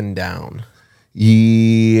of up and down.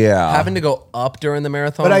 Yeah. Having to go up during the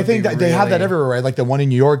marathon. But I would think be that they have that really- everywhere, right? Like the one in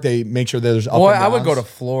New York, they make sure there's up Boy, and I would go to downs.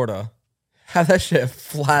 Florida. Have that shit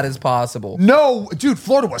flat as possible. No, dude,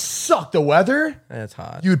 Florida was suck. The weather, That's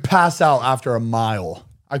hot. you'd pass out after a mile.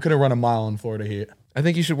 I couldn't run a mile in Florida heat. I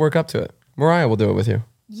think you should work up to it. Mariah will do it with you.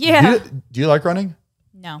 Yeah. Do you like running?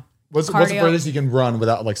 No. What's the Cardio. furthest you can run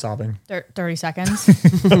without like stopping? 30 seconds.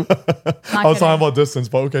 I was talking about distance,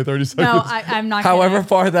 but okay, 30 seconds. No, I'm not However kidding.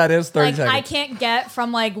 far that is, 30 Like, seconds. I can't get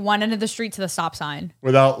from like one end of the street to the stop sign.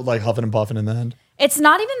 Without like huffing and puffing in the end. It's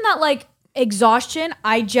not even that like exhaustion.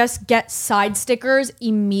 I just get side stickers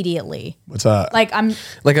immediately. What's that? Like I'm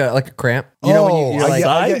like a cramp. You know when Oh, you're I like, get-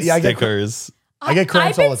 Side yeah, I get- stickers. I get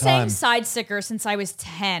cramps I've all been the time. saying side stickers since I was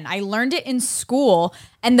 10. I learned it in school,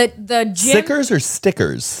 and the gym Stickers or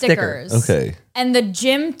stickers? stickers. Okay. And the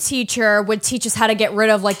gym teacher would teach us how to get rid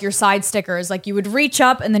of like your side stickers. Like you would reach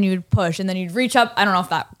up and then you'd push and then you'd reach up. I don't know if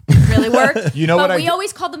that really worked. You know but what I we d-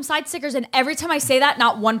 always called them side stickers, and every time I say that,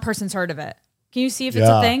 not one person's heard of it. Can you see if it's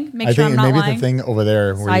Yeah. a thing? Make I sure think I'm not maybe lying. the thing over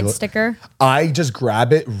there where Side you sticker. I just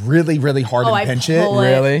grab it really, really hard Oh, and I pinch pull it.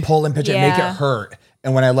 it. Really? Pull and pinch it and make it Yeah. hurt.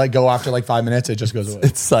 And when I let go after like 5 minutes, it just goes away.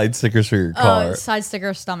 It's side stickers for your car. Oh, side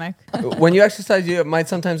sticker stomach. when you exercise, you might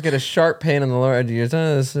sometimes get a sharp pain on the lower edge of your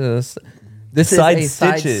tongue. This is Side a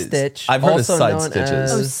side stitches. stitch. I've heard of also side known stitches.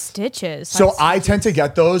 as- Oh, stitches. So Side I tend to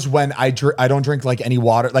get those when I don't drink like any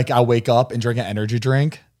water. Like I'll wake up and drink an energy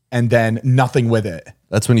drink and then nothing with it.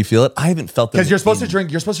 That's when you feel it. I haven't felt that. Because you're supposed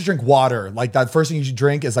to drink water. Like that first thing you should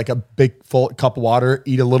drink is like a big full cup of water,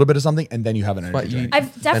 eat a little bit of something, and then you have an energy But you- drink.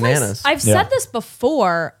 I've definitely Bananas. I've Yeah. said this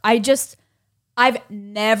before. I've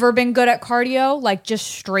never been good at cardio, like just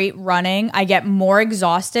straight running. I get more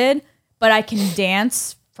exhausted, but I can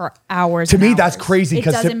dance for hours. To and me, that's hours. crazy, It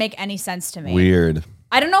 'cause doesn't to- make any sense to me. Weird.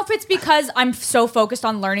 I don't know if it's because I'm so focused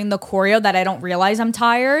on learning the choreo that I don't realize I'm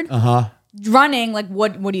tired. running, like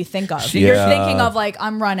what do you think of? You're thinking of like,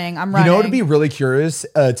 I'm running. You know what would be really curious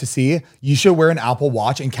to see? You should wear an Apple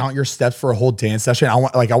Watch and count your steps for a whole dance session.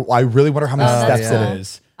 I really wonder how many steps it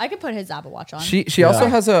is. I could put his Apple Watch on. She also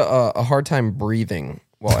has a hard time breathing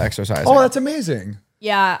while exercising. Oh, that's amazing.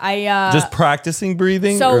 Yeah, I just practicing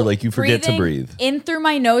breathing, or like you forget to breathe. In through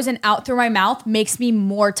my nose and out through my mouth makes me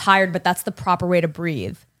more tired, but that's the proper way to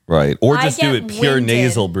breathe. Right. Or just do it pure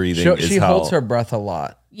nasal breathing. She holds her breath a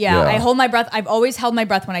lot. Yeah, I hold my breath. I've always held my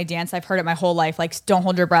breath when I dance. I've heard it my whole life. Like, don't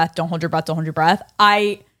hold your breath, don't hold your breath, don't hold your breath.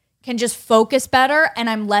 I can just focus better and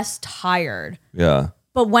I'm less tired. Yeah.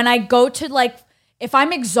 But when I go to like, if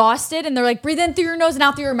I'm exhausted and they're like, breathe in through your nose and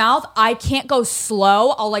out through your mouth, I can't go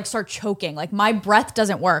slow. I'll like start choking. Like my breath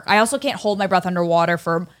doesn't work. I also can't hold my breath underwater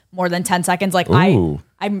for more than 10 seconds. Like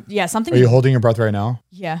something. Are you holding your breath right now?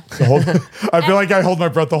 Yeah. I feel like I hold my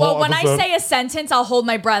breath the whole when episode. I say a sentence, I'll hold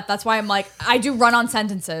my breath. That's why I'm like, I do run on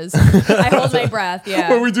sentences. I hold my breath.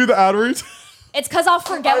 Yeah. When we do the ad reads. It's because I'll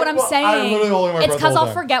forget what I'm saying. I'm literally holding my breath It's because the whole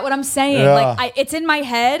I'll time. forget what I'm saying. Yeah. Like it's in my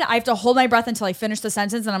head. I have to hold my breath until I finish the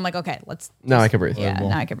sentence, and I'm like, okay, Now I can breathe. Yeah,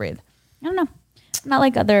 now I can breathe. I don't know. Not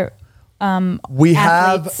like other. We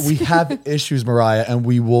athletes. have issues, Mariah, and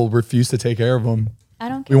we will refuse to take care of them. I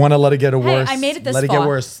don't We care. want to let it get worse. Hey, I made it this let far. it get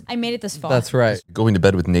worse. I made it this far. That's right. Going to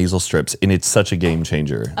bed with nasal strips, and it's such a game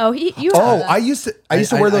changer. Oh, you. Oh, I used to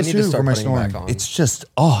wear those need too to start for my putting them snoring. back on. It's just,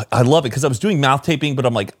 I love it because I was doing mouth taping, but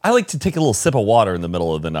I'm like, I like to take a little sip of water in the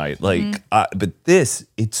middle of the night. Like, but this,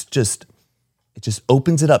 it just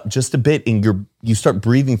opens it up just a bit, and you start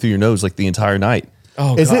breathing through your nose like the entire night.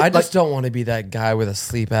 Oh, Is God, it I just don't want to be that guy with a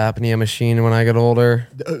sleep apnea machine when I get older.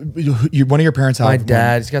 One of your parents have My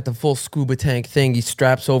dad, he's got the full scuba tank thing. He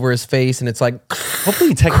straps over his face, and it's like,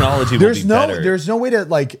 Hopefully, technology will be better. There's no way to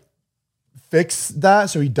like fix that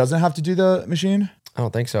so he doesn't have to do the machine. I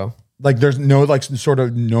don't think so. Like there's no like sort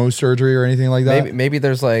of no surgery or anything like that. Maybe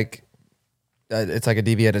there's like, it's like a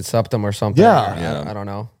deviated septum or something. Yeah. I don't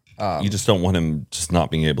know. You just don't want him just not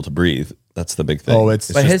being able to breathe. That's the big thing. Oh, it's-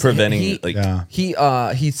 But just preventing.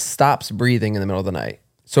 he stops breathing in the middle of the night,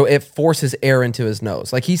 so it forces air into his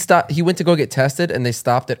nose. Like he went to go get tested, and they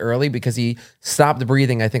stopped it early because he stopped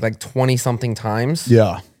breathing. I think like 20 something times.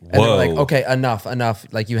 Yeah. And they're like, Whoa. okay, enough.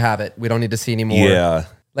 Like you have it. We don't need to see anymore. Yeah.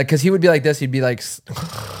 Like, cause he would be like this. He'd be like,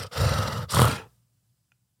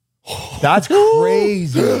 That's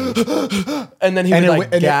crazy. and then he And would it like w-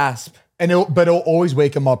 and it- gasp. But it'll always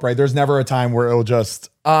wake him up, right? There's never a time where it'll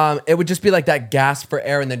just It would just be like that gasp for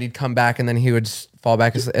air, and then he'd come back, and then he would just fall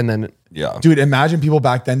back, and then Yeah. Dude, imagine people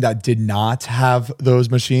back then that did not have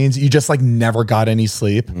those machines. You just like never got any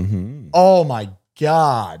sleep. Oh my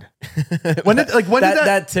God. When did that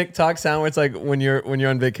that TikTok sound where it's like when you're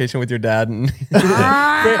on vacation with your dad and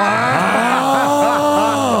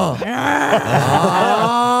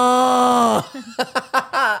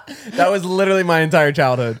that was literally my entire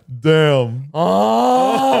childhood. damn.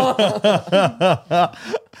 Oh,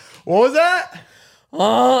 What was that?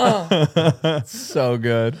 so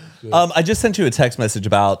good. I just sent you a text message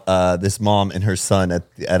about this mom and her son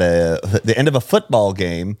at the end of a football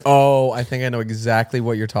game. Oh, I think I know exactly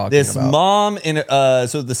what you're talking This about. mom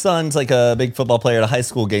so the son's like a big football player at a high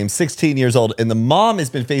school game, 16 years old, and the mom has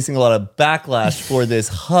been facing a lot of backlash for this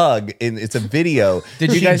hug. And it's a video.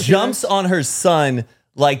 Did you she guys see jumps on her son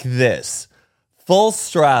like this, full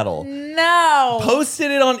straddle. No.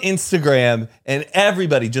 Posted it on Instagram, and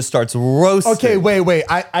everybody just starts roasting. Okay, wait.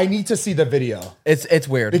 I need to see the video. It's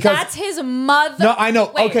weird. Because That's his mother. no, I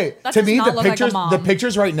know. Wait, okay, that to does me not the look like a pictures mom. the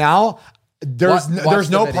pictures right now there's Watch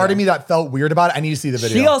no the part video. of me that felt weird about it. I need to see the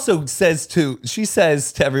video. She also says to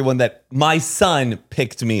everyone that my son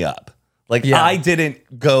picked me up. Like Yeah. I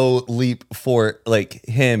didn't go leap for like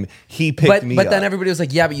him. He picked me up. but then everybody was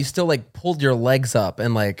like, yeah, but you still like pulled your legs up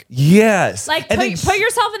and like yes. Like, and put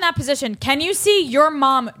yourself in that position. Can you see your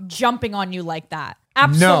mom jumping on you like that?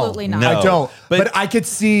 Absolutely not. No. I don't. But- But I could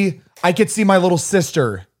see my little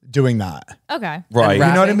sister doing that. Okay. right. You know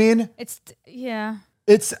what I Rapping? mean? It's yeah.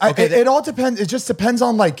 It's Okay, it all depends. It just depends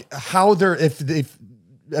on like how they're if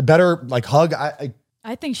a better like hug.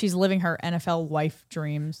 I think she's living her NFL wife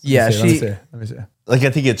dreams. yeah, Let me she. see. Let me see. Like I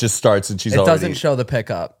think it just starts and she's It already. doesn't show the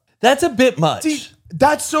pickup. That's a bit much. See,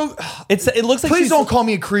 that's so. It looks like Please she's, don't call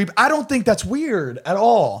me a creep. I don't think that's weird at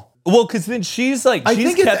all. Well, because then she's like I she's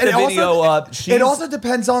think kept the video up. She's, It also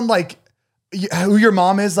depends on like who your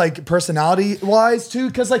mom is, like personality wise too.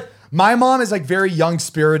 Because like my mom is like very young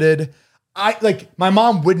spirited. My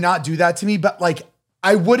mom would not do that to me, but like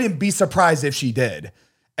I wouldn't be surprised if she did.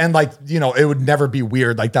 And like it would never be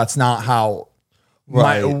weird. Like that's not how.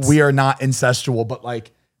 Right. We are not incestual, but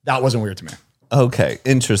like that wasn't weird to me. Okay,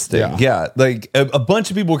 interesting. Yeah, like a bunch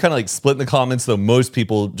of people were kind of like split in the comments, though most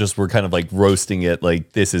people just were kind of like roasting it.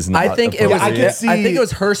 Like this is not. I think it was. appropriate. I think it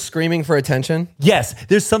was her screaming for attention. Yes,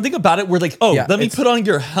 there's something about it where like, oh, Yeah, let me it's- put on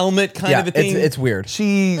your helmet kind of a thing. It's weird.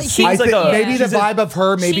 She Like, seems I like think a maybe the vibe of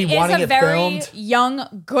her maybe she wanting is a it very filmed.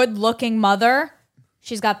 young, good-looking mother.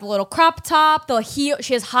 She's got the little crop top, the heel.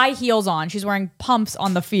 She has high heels on. She's wearing pumps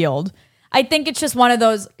on the field. I think it's just one of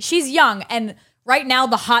those. She's young, and right now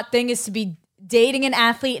the hot thing is to be dating an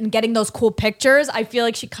athlete and getting those cool pictures. I feel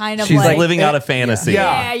like she kind of she's like living out a fantasy. Yeah.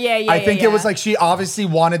 I think yeah. it was like she obviously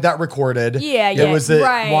wanted that recorded. Yeah, It yeah, was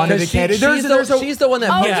right. wanted Because a candidate. she's the one that.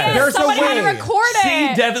 Oh posted yeah, it. There's a somebody had to way. record She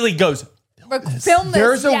it. definitely goes. Film this.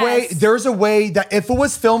 There's a way. yes. There's a way that if it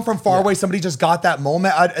was filmed from far away, somebody just got that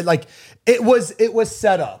moment. Like it was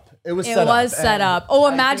set up. It was It set was up. set And up. Oh,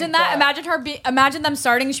 I imagine think that. Imagine them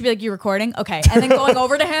starting. She'd be like, "You recording? Okay," and then going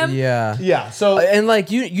over to him. Yeah. Yeah. So And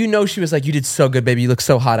like you know, she was like, "You did so good, baby. You look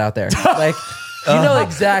so hot out there." Like, you know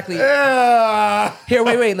exactly. Here,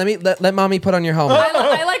 wait. Let mommy put on your helmet.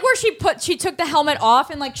 I like where she took the helmet off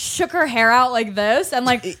and like shook her hair out like this and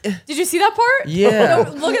like. Did you see that part? Yeah.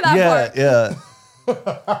 No, look at that part. Yeah.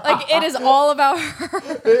 Like it is all about her.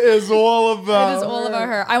 it is all about. It is all about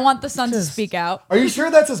her. I want the son to speak out. Are you sure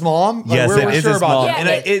that's his mom? Like, Yes, we're it is sure his about mom, that. Yeah, and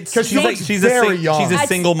it- it's 'cause she's she like looks she's very a young. she's a That's-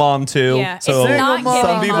 single mom too. Yeah, it's so not Single giving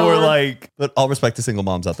some people mom. were like, but I'll respect the single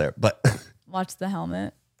moms out there. But Watch the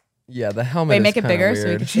helmet. Yeah, the helmet. Wait, is make it kinda bigger so we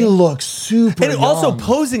weird. can She see. looks super. and also young.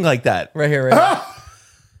 posing like that. Right here, right here.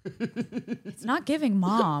 It's not giving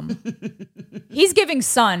mom. He's giving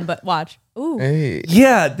son, but watch. Ooh. Hey.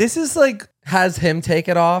 Yeah, this is like Has him take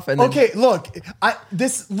it off and then, Okay, look.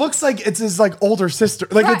 This looks like it's his like older sister.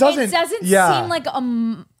 Like Right, it doesn't. seem like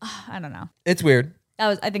I don't know. it's weird.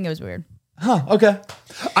 I think it was weird. Okay.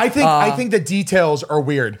 I think the details are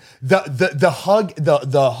weird. The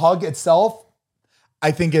hug itself. I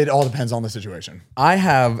think it all depends on the situation. I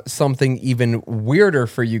have something even weirder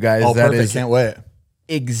for you guys. Oh, that perfect! is Can't wait.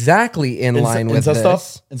 exactly in line with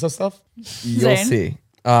this. Insta stuff. You'll Zane? see.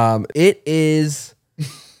 It is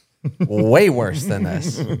way worse than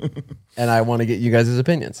this, and I want to get you guys'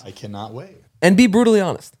 opinions I cannot wait. and be brutally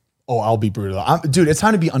honest. Oh, I'll be brutal. Dude, it's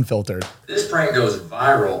time to be unfiltered. This prank goes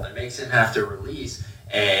viral and makes him have to release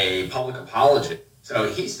a public apology. So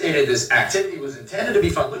he stated this activity was intended to be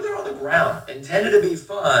fun. Look, they're on the ground. Intended to be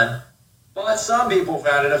fun, but some people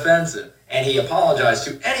found it offensive. And he apologized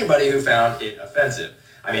to anybody who found it offensive.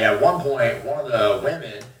 I mean, at one point, one of the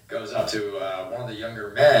women goes up to one of the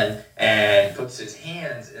younger men and puts his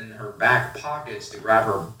hands in her back pockets to grab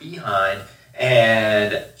her behind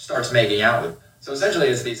and starts making out with her. So essentially,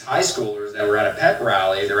 it's these high schoolers that were at a pep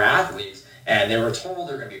rally. They're athletes, and they were told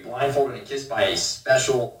they're going to be blindfolded and kissed by a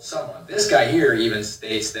special someone. This guy here even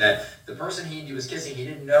states that the person he was kissing, he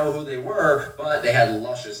didn't know who they were, but they had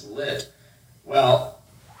luscious lips. Well,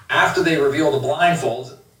 after they revealed the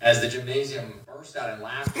blindfolds, as the gymnasium burst out in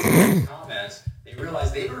laughter and comments, they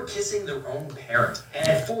realized they were kissing their own parents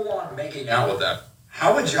and full-on making out with them.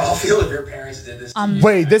 How would y'all feel if your parents did this to you?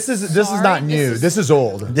 Wait, this is Sorry, not new. This is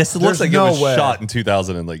old. this looks There's like no it was way. shot in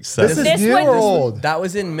 2007. This is This new one- or old? That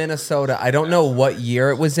was in Minnesota. I don't know what year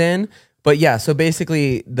it was in, but yeah. So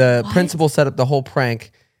basically, the principal set up the whole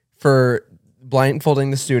prank for blindfolding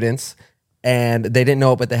the students, and they didn't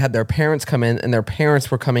know it, but they had their parents come in, and their parents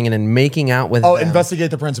were coming in and making out with Oh, them.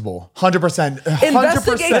 investigate the principal. 100%.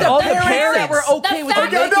 Investigate the All parents that were okay with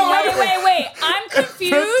fact, making out. wait. I'm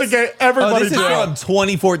confused. Investigate Oh, everybody. this is from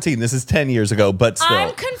 2014. This is 10 years ago, but still.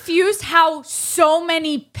 I'm confused how so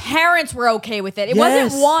many parents were okay with it. It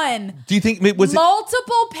Yes. wasn't one. Do you think was it?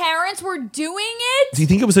 Multiple parents were doing it. Do you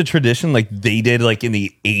think it was a tradition like they did like in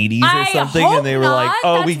the 80s or I something, hope and they were not. like,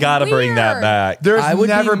 "Oh, we That's got to bring that weird. back." There's I would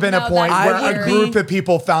never be- been a No, point that's where a weird. group of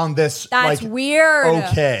people found this That's like weird.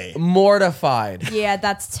 okay. Mortified. Yeah,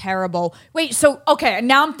 that's terrible. Wait, so okay,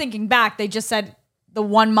 now I'm thinking back. They just said the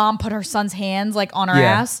one mom put her son's hands like on her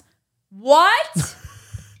Yeah. ass. What?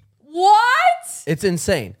 What? It's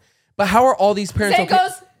insane. But how are all these parents Zane okay?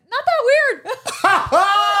 goes, not that weird.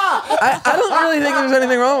 I don't really think there's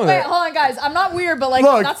anything wrong with Wait, it. hold on, guys. I'm not weird, but like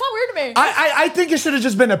Look, that's not weird to me. I think it should have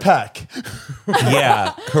just been a peck.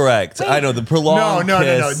 Yeah, correct. I know the prolonged No.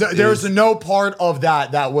 kiss There's is- no part of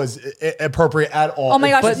that was appropriate at all. Oh my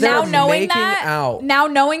gosh! But they Now were knowing making that, out.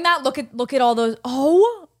 look at all those.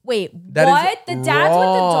 Oh wait, That is what? The dads with the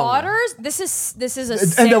wrong. daughters. This is a And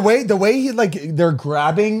sick, the way he like they're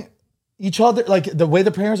grabbing each other, like the way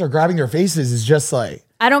the parents are grabbing their faces is just like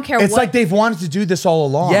I don't care. it's what, like they've wanted to do this all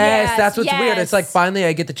along. Yes, Yes, that's what's weird. It's like yes. finally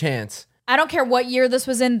I get the chance. I don't care what year this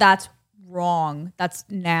was in. That's wrong. That's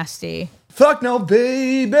nasty. Fuck no,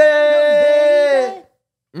 baby.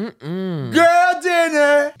 Girl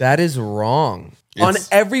dinner. That is wrong on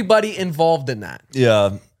everybody involved in that.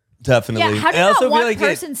 Yeah, definitely. Yeah, how did I also not one feel like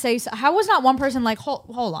person say so? How was not one person like,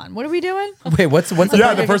 hold on, what are we doing? Wait, what's the Yeah, prank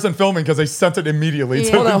the again? person filming because they sent it immediately.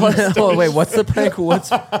 Yeah. To Hold on, wait, what's the prank? What's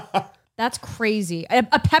That's crazy. A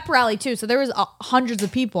pep rally too. So there was hundreds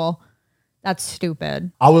of people. That's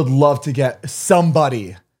stupid. I would love to get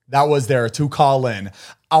somebody that was there to call in.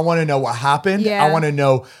 I want to know what happened. Yeah. I want to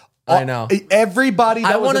know. I know. Everybody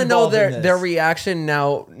that I was want to know involved in their this. reaction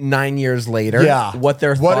now 9 years later. Yeah. What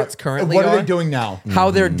their thoughts currently What are. are they doing now? How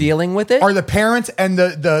they're dealing with it. Are the parents and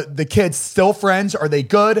the kids still friends? Are they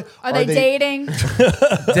good? Are they dating?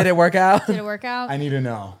 Did it work out? Did it work out? I need to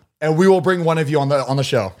know. And we will bring one of you on the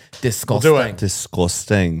show. Disgusting. We'll do it.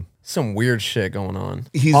 disgusting. Some weird shit going on.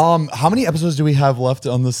 How many episodes do we have left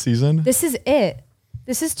on this season? This is it.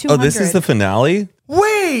 This is 200. Oh, this is the finale?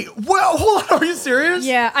 Wait, well, hold on. Are you serious?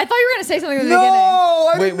 Yeah, I thought you were gonna say something at the No, beginning.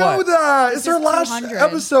 I Wait, didn't know what? that. It's This our is last 200.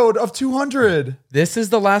 episode of 200. This is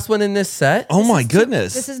the last one in this set. Oh my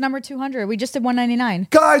goodness. This is number 200. We just did 199.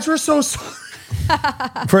 Guys, we're so sorry.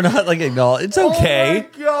 For not like acknowledge. It's okay.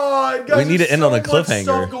 Oh my God. Guys, We need to there's end on a so much cliffhanger.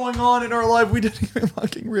 stuff going on in our life. We didn't even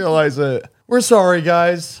fucking realize it. We're sorry,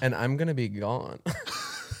 guys. And I'm gonna be gone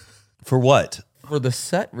For what? for the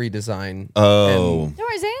set redesign. Oh. Don't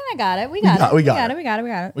worry, Zane, I got it. We got it. we got it. it. We got it. We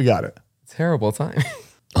got it. We got it. Terrible time.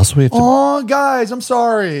 Also, we have to. Oh, guys, I'm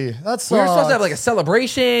sorry. That's We were supposed to have like a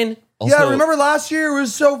celebration. Also, Yeah, remember last year? It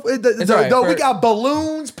was so. all right, We got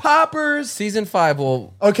balloons, poppers. Season 5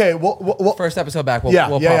 will Okay, well, first episode back. We'll, yeah,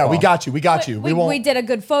 we'll yeah, pop we off. got you. We got you. We won't. We did a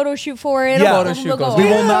good photo shoot for it. Yeah. We'll- Photo shoot we'll goes go We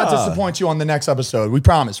well. will not Yeah. disappoint you on the next episode. We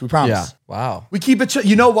promise. We promise. Yeah. Wow. We keep it.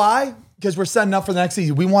 You know why? Because we're setting up for the next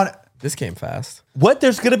season. We want. This came fast. what?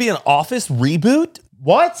 There's going to be an Office reboot?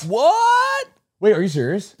 What? What? Wait, are you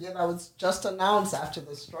serious? Yeah, that was just announced after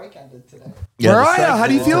the strike ended today. Mariah, how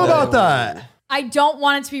do you feel about that? I don't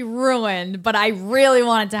want it to be ruined, but I really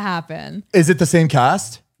want it to happen. Is it the same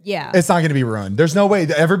cast? Yeah. It's not going to be ruined. There's no way.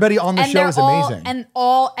 Everybody on the show they're is all, amazing. And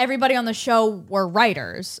everybody on the show were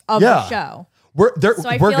writers of Yeah. the show. we're So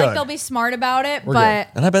I we're feel good. like they'll be smart about it, We're but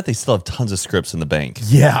And I bet they still have tons of scripts in the bank.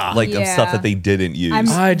 Yeah. Like of Yeah. stuff that they didn't use.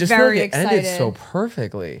 I just feel very like it ended excited. so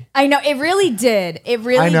perfectly. I know it really did. It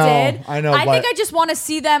really I know, did. I know, I think but- I just want to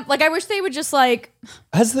see them. Like I wish they would just like.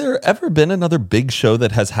 Has there ever been another big show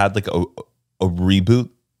that has had like a reboot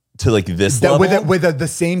to like this That level? with the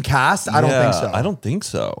same cast? I don't think so. I don't think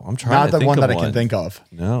so. I'm trying Not to the think one of that I can think of.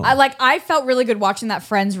 No. I felt really good watching that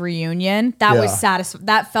Friends reunion. That was Yeah. satisfying.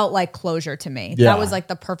 That felt like closure to me. Yeah. That was like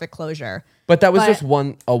the perfect closure. But that was But- just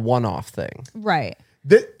a one-off thing. Right.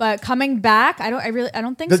 The- But coming back, I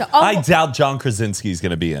don't think so. I doubt John Krasinski's going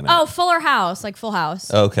to be in it. Oh, Fuller House, like Full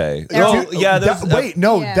House. Okay. There- Oh, yeah. there's- wait,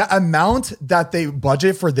 no, Yeah. the amount that they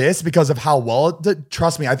budget for this because of how well it did,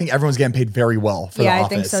 trust me, I think everyone's getting paid very well for Yeah, the I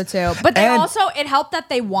think Office. so too. But they And- also, it helped that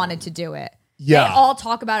they wanted to do it. Yeah. They all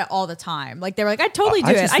talk about it all the time. Like they were like, I totally do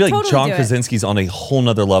I it. just I feel like totally John do it. Krasinski's on a whole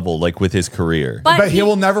nother level, like with his career. But he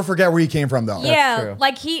will never forget where he came from, though. Yeah, true.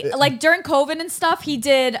 like during COVID and stuff, he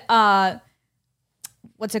did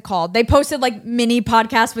what's it called? They posted like mini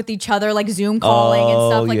podcasts with each other, like Zoom calling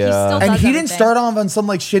and stuff. Like he yeah. still And does he didn't everything. start off on some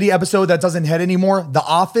like shitty episode that doesn't hit anymore. The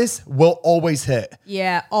Office will always hit.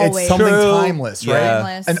 Yeah, always. It's something True. timeless, right? Yeah.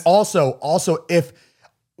 Timeless. And also, if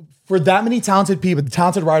for that many talented people,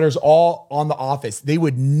 talented writers all on The Office, they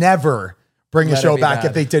would never bring a Let it show be back bad.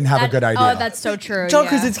 if they didn't have a good idea. Oh, that's so true. John yeah.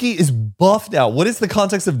 Krasinski is buff now. What is the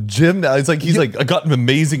context of Jim now? It's like he's like gotten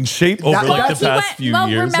amazing shape over That- like that's- the past few years.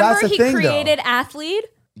 Remember That's the he thing, though. created Athlete?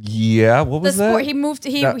 Yeah, what The was sport. that? He moved.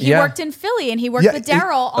 He yeah. worked in Philly, and he worked Yeah, with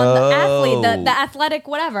Daryl on the athlete, the athletic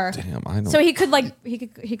whatever. Damn, I know. So he could go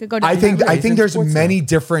down. I think that route. there's many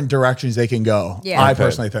different directions they can go. Yeah. I Okay.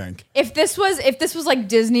 personally think. If this was like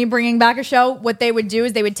Disney bringing back a show, what they would do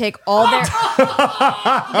is they would take all their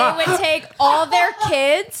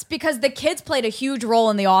kids, because the kids played a huge role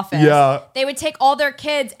in The Office. Yeah. They would take all their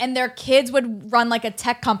kids, and their kids would run like a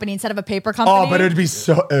tech company instead of a paper company. Oh, but it'd be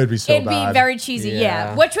so It'd bad. be very cheesy,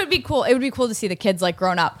 yeah. Which would be cool. It would be cool to see the kids like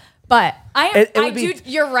grown up. But It would be-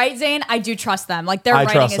 you're right, Zane. I do trust them. Like their I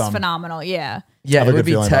writing trust is them. phenomenal. Yeah. Yeah, have it a would good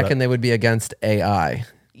be feeling tech about it. and they would be against AI.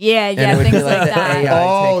 Yeah, it yeah, would things be like like the that. AI.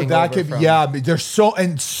 Oh, taking that over could from- yeah. There's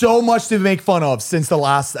so much to make fun of since the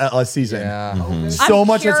last season. Yeah. So I'm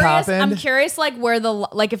much curious, has happened. I'm curious, like where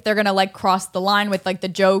if they're gonna like cross the line with like the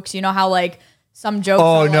jokes. You know how like some jokes.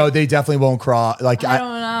 Oh are, no, like, they definitely won't cross. Like I don't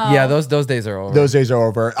know. Yeah, those days are over. those days are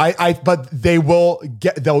over. But they will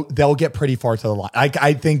get. They'll get pretty far to the line.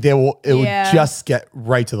 I think they will. It Yeah. will just get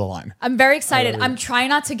right to the line. I'm very excited. I'm trying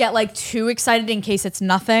not to get like too excited in case it's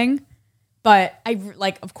nothing. But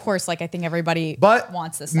of course, I think everybody But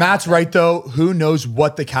wants this. Matt's right though. Who knows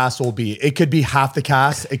what the cast will be? It could be half the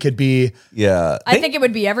cast. It could be I think it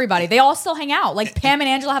would be everybody. They all still hang out. Like Pam and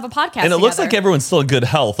Angela have a podcast. And it looks like together. everyone's still in good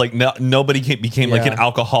health. Like nobody became like an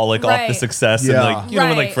alcoholic off the Right. success. Yeah. And like, you know,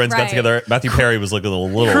 when like friends got together, Matthew Perry was looking a little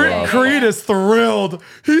rough. Creed is thrilled.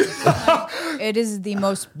 It is the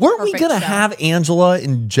most. Weren't we perfect gonna show. have Angela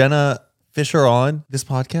and Jenna Fisher on this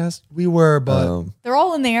podcast? We were, but They're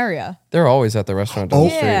all in the area. They're always at the restaurant down the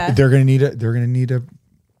street. Yeah. they're gonna need a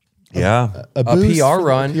Yeah, boost PR for the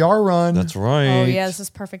run. PR run. that's right. Oh yeah, this is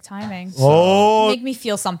perfect timing. Oh, Make me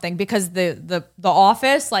feel something because the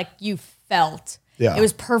office, like you felt. Yeah. It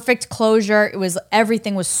was perfect closure.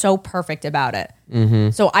 Everything was so perfect about it.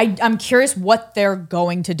 Mm-hmm. So I'm curious what they're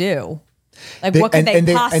going to do. Like what could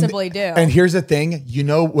they possibly do? And here's the thing, you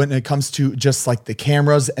know, when it comes to just like the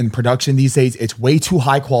cameras and production these days, it's way too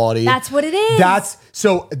high quality. That's what it is.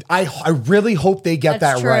 I really hope they get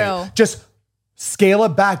That's that right. true. Just scale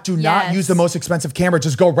it back. Do not Yes. use the most expensive camera.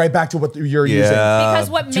 Just go right back to what you're using. Because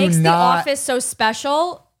what do makes The not- Office so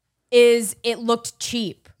special is it looked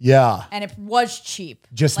cheap. Yeah. And it was cheap.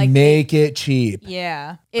 Just Like, make it cheap.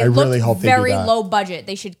 Yeah. I It really looked hope they do very that. low budget.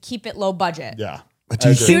 They should keep it low budget. Yeah. Do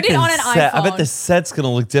you Shoot it the on an set, I bet iPhone. the set's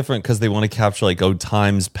gonna look different because they want to capture like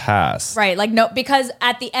times past. Right. Like no, because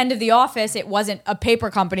at the end of The Office, it wasn't a paper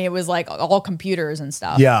company. It was like all computers and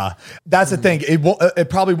stuff. Yeah, that's the thing.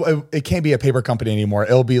 It can't be a paper company anymore.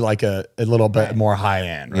 It'll be like a little bit more high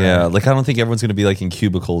end. Right? Yeah, like I don't think everyone's gonna be like in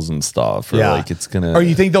cubicles and stuff. Or like it's gonna. Or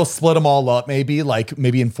you think they'll split them all up? Maybe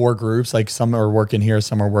in 4 groups. Like some are working here,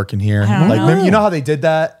 some are working here. I don't Like know. maybe, you know how they did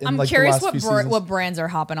that. In I'm like curious the last few what seasons? what brands are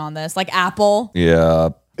hopping on this. Like Apple. Yeah,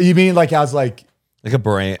 You mean like as like like a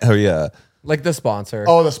brand. Oh yeah. Like the sponsor.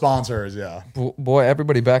 the sponsors? Yeah. Boy,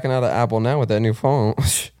 everybody backing out of Apple now with that new phone.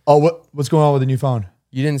 Oh, what's going on with the new phone?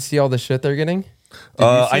 You didn't see all the shit they're getting?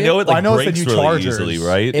 I know it like I know it's the breaks new really Chargers. easily,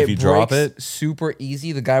 right? If you drop breaks it. super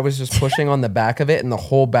easy. The guy was just pushing on the back of it, and the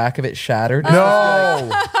whole back of it shattered. No.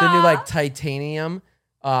 The new like titanium,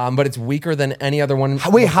 but it's weaker than any other one.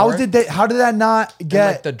 Wait, how before. did that not And, get?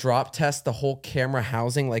 like the drop test, the whole camera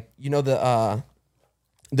housing, like you know the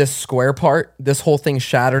this square part, this whole thing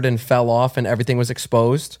shattered and fell off, and everything was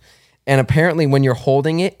exposed. And apparently, when you're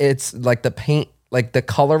holding it, it's like the paint, like the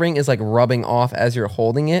coloring is like rubbing off as you're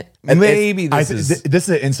holding it. Maybe I this th- is. this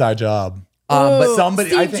is an inside job. But somebody-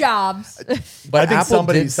 Steve I think- Jobs. But I think Apple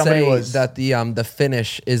somebody did say was- that the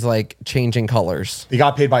finish is like changing colors. They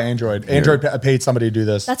got paid by Android. Android paid somebody to do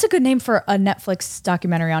this. That's a good name for a Netflix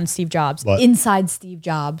documentary on Steve Jobs. What? Inside Steve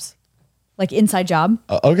Jobs. Like Inside Job.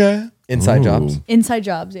 Okay. Inside jobs. Inside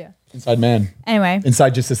Jobs, yeah. Inside man. Anyway,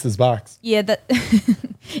 Inside just this box. yeah, that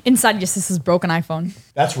Inside just this is broken iPhone.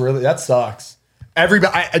 That sucks.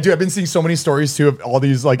 Everybody, I've been seeing so many stories too of all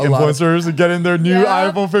these like lot of- influencers getting their new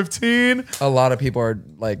Yeah. iPhone 15. A lot of people are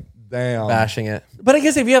like Damn. bashing it. But I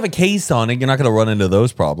guess if you have a case on it, you're not going to run into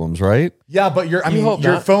those problems, right? Yeah, but your hope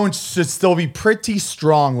not. phone should still be pretty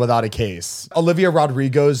strong without a case. Olivia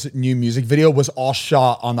Rodrigo's new music video was all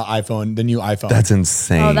shot on the iPhone, the new iPhone. That's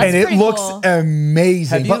insane. Oh, that's and it pretty looks cool.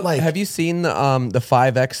 amazing. Have you seen the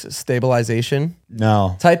 5X stabilization?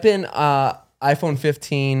 No. Type in iPhone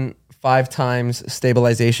 15 5 times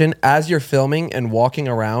stabilization. As you're filming and walking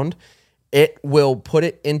around, it will put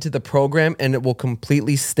it into the program and it will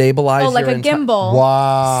completely stabilize. Oh, like your a gimbal.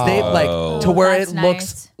 Wow. like to where it that's looks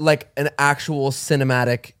nice. like an actual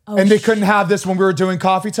cinematic. and they couldn't have this when we were doing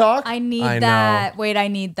coffee talk? I need I that. Wait, I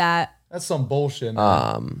need that. That's some bullshit.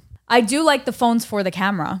 man. I do like the phones for the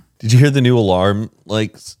camera. Did you hear the new alarm?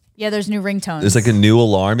 Like, Yeah, there's new ringtones. there's like a new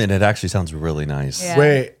alarm, and it actually sounds really nice. Yeah.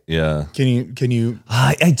 Wait, Yeah. can you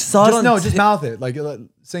I saw it on just mouth it. Like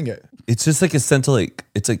sing it. It's just like a Sentinel. Like,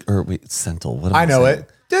 it's like, or wait, Sentinel. What am I know saying? it.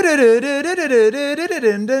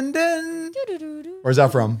 Where's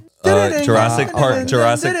that from? Jurassic Park.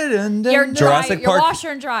 Jurassic. your Jurassic your Park.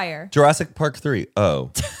 washer and dryer. Jurassic Park 3.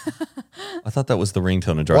 Oh. I thought that was the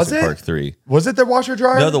ringtone of Jurassic it? Park 3. Was it the washer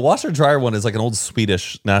dryer? No, the washer dryer one is like an old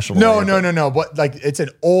Swedish national. No. anthem. But like it's an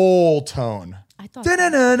old tone. I thought.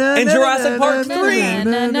 And Jurassic Park 3.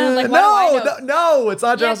 Like, why do I know? No, it's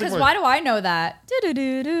not Yeah, Jurassic because Park. why do I know that? It's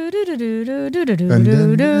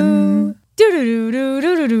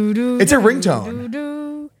a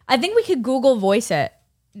ringtone. I think we could Google voice it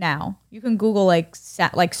now. You can Google like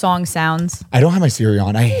song sounds. I don't have my Siri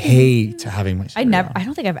on. I hate having my Siri on. I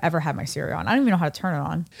don't think I've ever had my Siri on. I don't even know how to turn it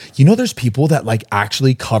on. You know, there's people that like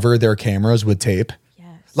actually cover their cameras with tape, Yes.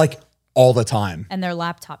 like all the time. And their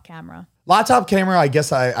laptop camera. Laptop camera, I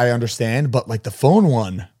guess I understand, but like the phone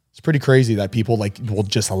one, it's pretty crazy that people like will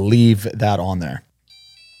just leave that on there.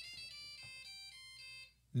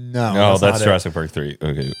 No, that's not it. Jurassic Park 3.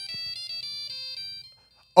 Okay.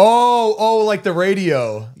 Oh, like the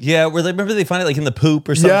radio. Yeah, where remember they find it like in the poop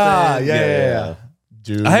or something? Yeah.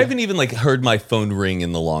 Dude. I haven't even like heard my phone ring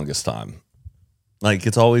in the longest time. Like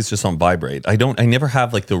it's always just on vibrate. I never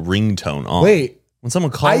have like the ringtone on. Wait. When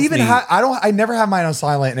someone calls me, I never have mine on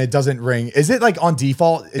silent and it doesn't ring. Is it like on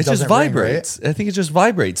default? It just vibrates. Ring, right? I think it just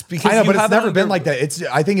vibrates because I know, but it's never been like that.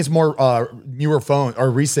 I think it's more newer phone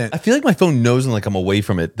or recent. I feel like my phone knows when like I'm away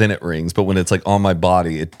from it, then it rings. But when it's like on my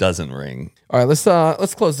body, it doesn't ring. All right,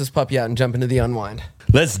 let's close this puppy out and jump into the unwind.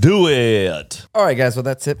 Let's do it. All right, guys. Well,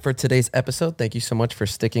 that's it for today's episode. Thank you so much for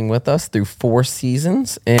sticking with us through 4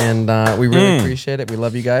 seasons, and we really appreciate it. We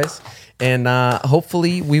love you guys, and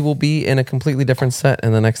hopefully, we will be in a completely different set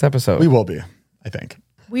in the next episode. We will be, I think.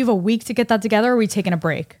 We have a week to get that together. Or are we taking a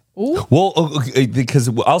break? Ooh. Well, okay, because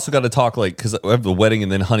I also got to talk like because I have the wedding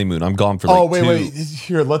and then honeymoon. I'm gone for like wait.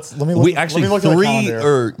 Here, let me look. We actually let me look 3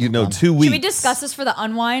 or 2 weeks. Should we discuss this for the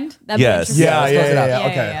unwind? That'd Yes. be interesting. Yeah.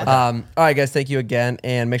 Okay. All right, guys. Thank you again,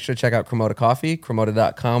 and make sure to check out Cremota Coffee,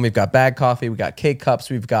 Cremota.com. We've got bag coffee, we've got K cups,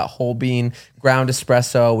 we've got whole bean ground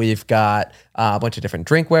espresso, we've got a bunch of different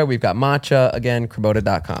drinkware, we've got matcha. Again,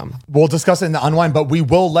 Cremota.com. We'll discuss it in the unwind, but we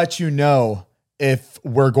will let you know if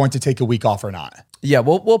we're going to take a week off or not. Yeah,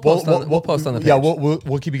 we'll post on the page. Yeah,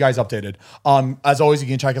 we'll keep you guys updated. As always, you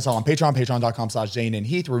can check us out on Patreon, patreon.com/Zane and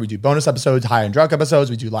Heath, where we do bonus episodes, high and drunk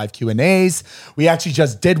episodes. We do live Q&As. We actually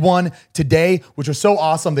just did one today, which was so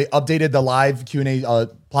awesome. They updated the live Q&A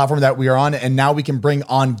platform that we are on, and now we can bring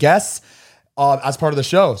on guests as part of the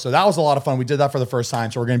show. So that was a lot of fun. We did that for the first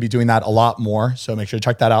time. So we're going to be doing that a lot more. So make sure to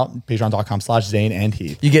check that out. Patreon.com/Zane and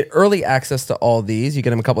Heath. You get early access to all these. You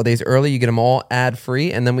get them a couple of days early. You get them all ad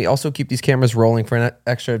free. And then we also keep these cameras rolling for an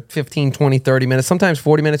extra 15, 20, 30 minutes, sometimes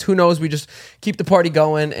 40 minutes. Who knows? We just keep the party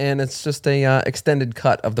going. And it's just a extended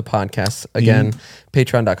cut of the podcast. Again,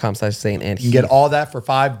 patreon.com/Zane and Heath. You can get all that for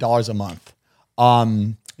 $5 a month.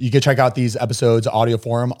 You can check out these episodes audio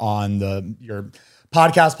form on your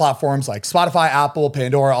podcast platforms like Spotify, Apple,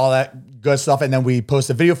 Pandora, all that good stuff. And then we post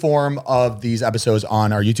a video form of these episodes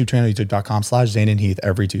on our YouTube channel, youtube.com/Zane and Heath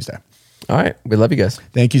every Tuesday. All right. We love you guys.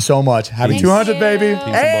 Thank you so much. Happy 200, baby. Peace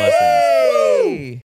and blessings.